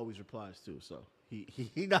boy, he always replies too, so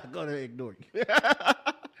he not gonna ignore you.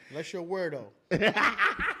 Unless you're a weirdo.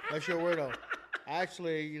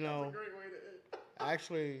 Actually,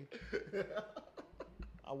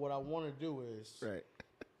 what I want to do is, right.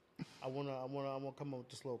 I want to come up with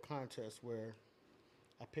this little contest where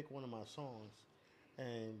I pick one of my songs,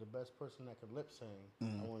 and the best person that could lip sing,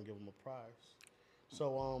 I want to give them a prize.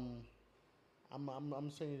 So I'm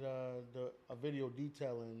sending you a video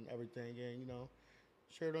detailing everything, and you know,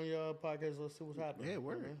 share it on your podcast. Let's see what's happening. Yeah,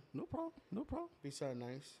 word. Man. No problem. No problem. Be something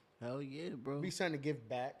nice. Hell yeah, bro. Be something to give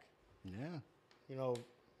back. Yeah. You know,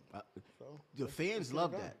 so The let's fans get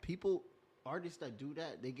love it done. that. People, artists that do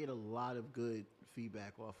that, they get a lot of good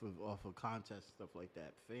feedback off of contests and stuff like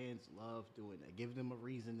that. Fans love doing that. Give them a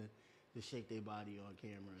reason to shake their body on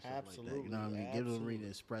camera and stuff like that. You know what I mean? Give them a reason to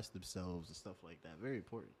express themselves and stuff like that. Very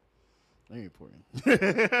important. Very important.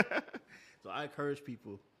 So I encourage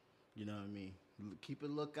people, you know what I mean? Keep a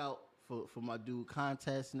lookout for my dude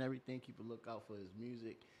contests and everything. Keep a lookout for his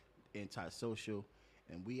music, Antisocial.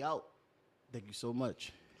 And we out. Thank you so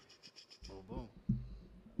much. Boom, boom.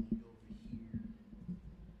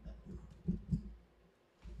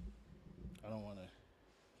 I don't want to.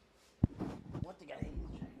 One thing I hate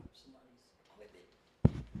is jacking up somebody's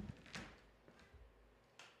equipment.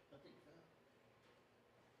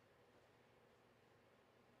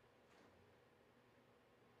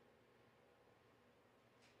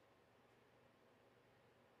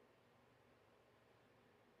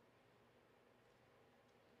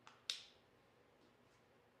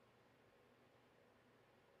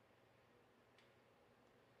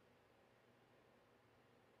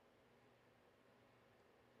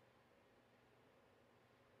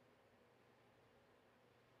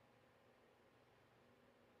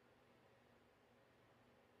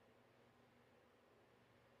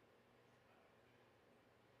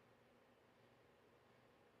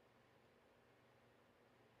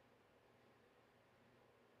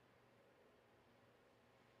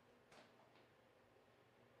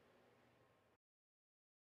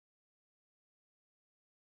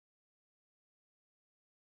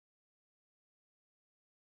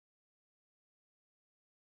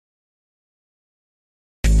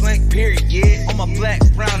 Period, yeah. On my black,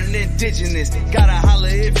 brown, and indigenous. Gotta holler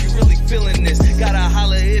if you really feeling this. Gotta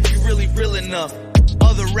holler if you really real enough.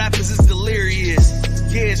 Other rappers is delirious.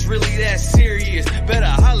 Yeah, it's really that serious. Better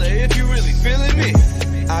holler if you really feeling me.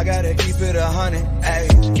 I gotta keep it 100,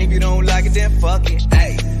 ayy. If you don't like it, then fuck it,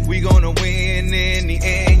 ayy. We gonna win in the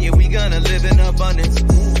end, yeah, we gonna live in abundance.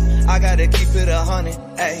 I gotta keep it 100,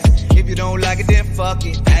 ayy. If you don't like it, then fuck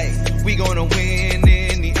it, ayy. We gonna win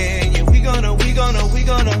in the end, yeah, we gonna.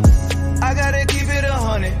 I gotta keep it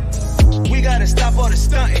 100. We gotta stop all the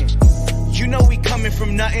stunting. You know we coming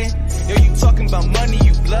from nothing. Yo, you talking about money,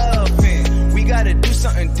 you bluffing. We gotta do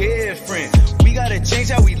something different. We gotta change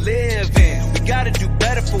how we live in. We gotta do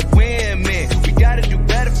better for women. We gotta do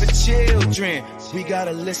better for children. We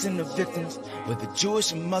gotta listen to victims, whether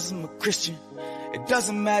Jewish or Muslim or Christian. It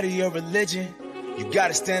doesn't matter your religion. You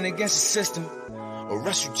gotta stand against the system, or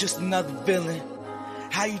else you just another villain.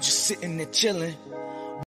 How you just sitting there chilling?